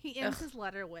 he ends his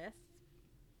letter with,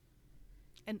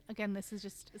 and again, this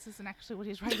isn't actually what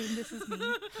he's writing. This is me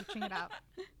switching it up,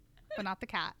 but not the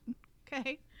cat.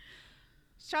 Okay.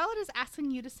 Charlotte is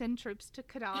asking you to send troops to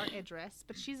Kadar Idris,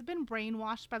 but she's been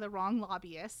brainwashed by the wrong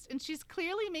lobbyists, and she's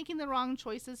clearly making the wrong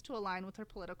choices to align with her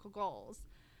political goals.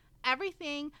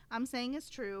 Everything I'm saying is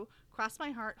true. Cross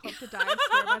my heart, hope to die,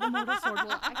 swear by the mortal sword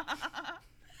will I.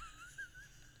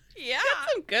 Yeah. Got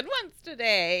some good ones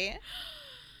today.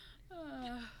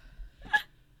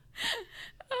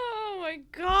 Oh my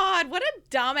God. What a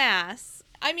dumbass.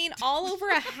 I mean, all over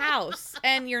a house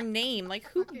and your name. Like,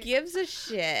 who gives a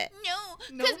shit? No,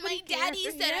 because my daddy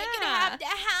said I could have the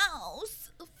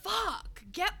house. Fuck.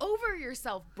 Get over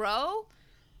yourself, bro.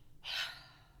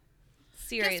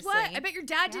 Seriously. Guess what? I bet your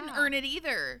dad didn't earn it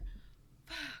either.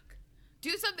 Fuck.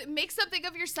 Do something. Make something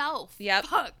of yourself. Yep.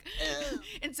 Fuck.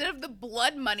 Instead of the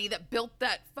blood money that built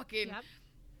that fucking...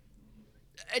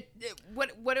 What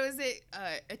was it?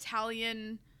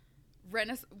 Italian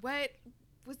Renaissance... What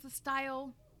was the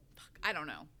style? Fuck, I don't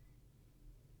know.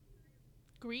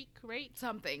 Greek, right?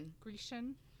 Something.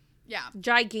 Grecian. Yeah.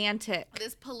 Gigantic.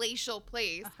 This palatial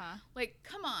place. Uh-huh. Like,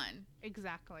 come on.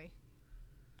 Exactly.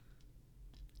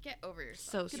 Get over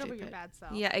yourself. So Get stupid. over your bad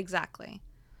self. Yeah, exactly.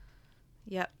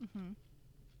 Yep. Mm-hmm.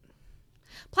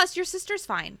 Plus, your sister's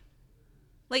fine.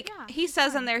 Like, Yeah, he she's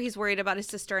says fine. in there he's worried about his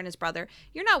sister and his brother.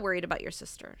 You're not worried about your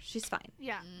sister. She's fine.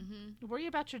 Yeah. Mm-hmm. Worry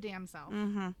about your damn self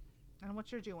Mm-hmm. and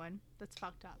what you're doing that's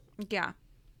fucked up. Yeah.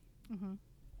 Mm-hmm.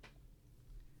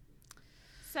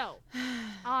 So,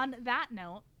 on that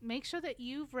note, make sure that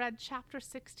you've read Chapter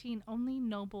 16, Only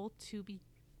Noble to Be...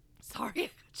 Sorry, I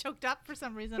got choked up for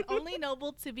some reason. Only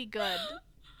Noble to Be Good.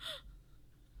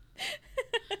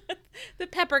 The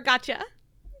pepper gotcha.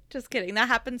 Just kidding. That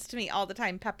happens to me all the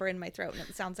time. Pepper in my throat, and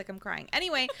it sounds like I'm crying.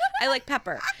 Anyway, I like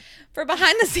pepper. For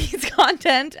behind-the-scenes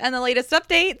content and the latest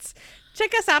updates,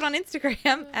 check us out on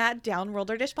Instagram at Down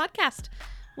Roller Dish Podcast.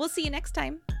 We'll see you next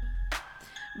time.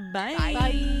 Bye.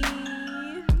 Bye.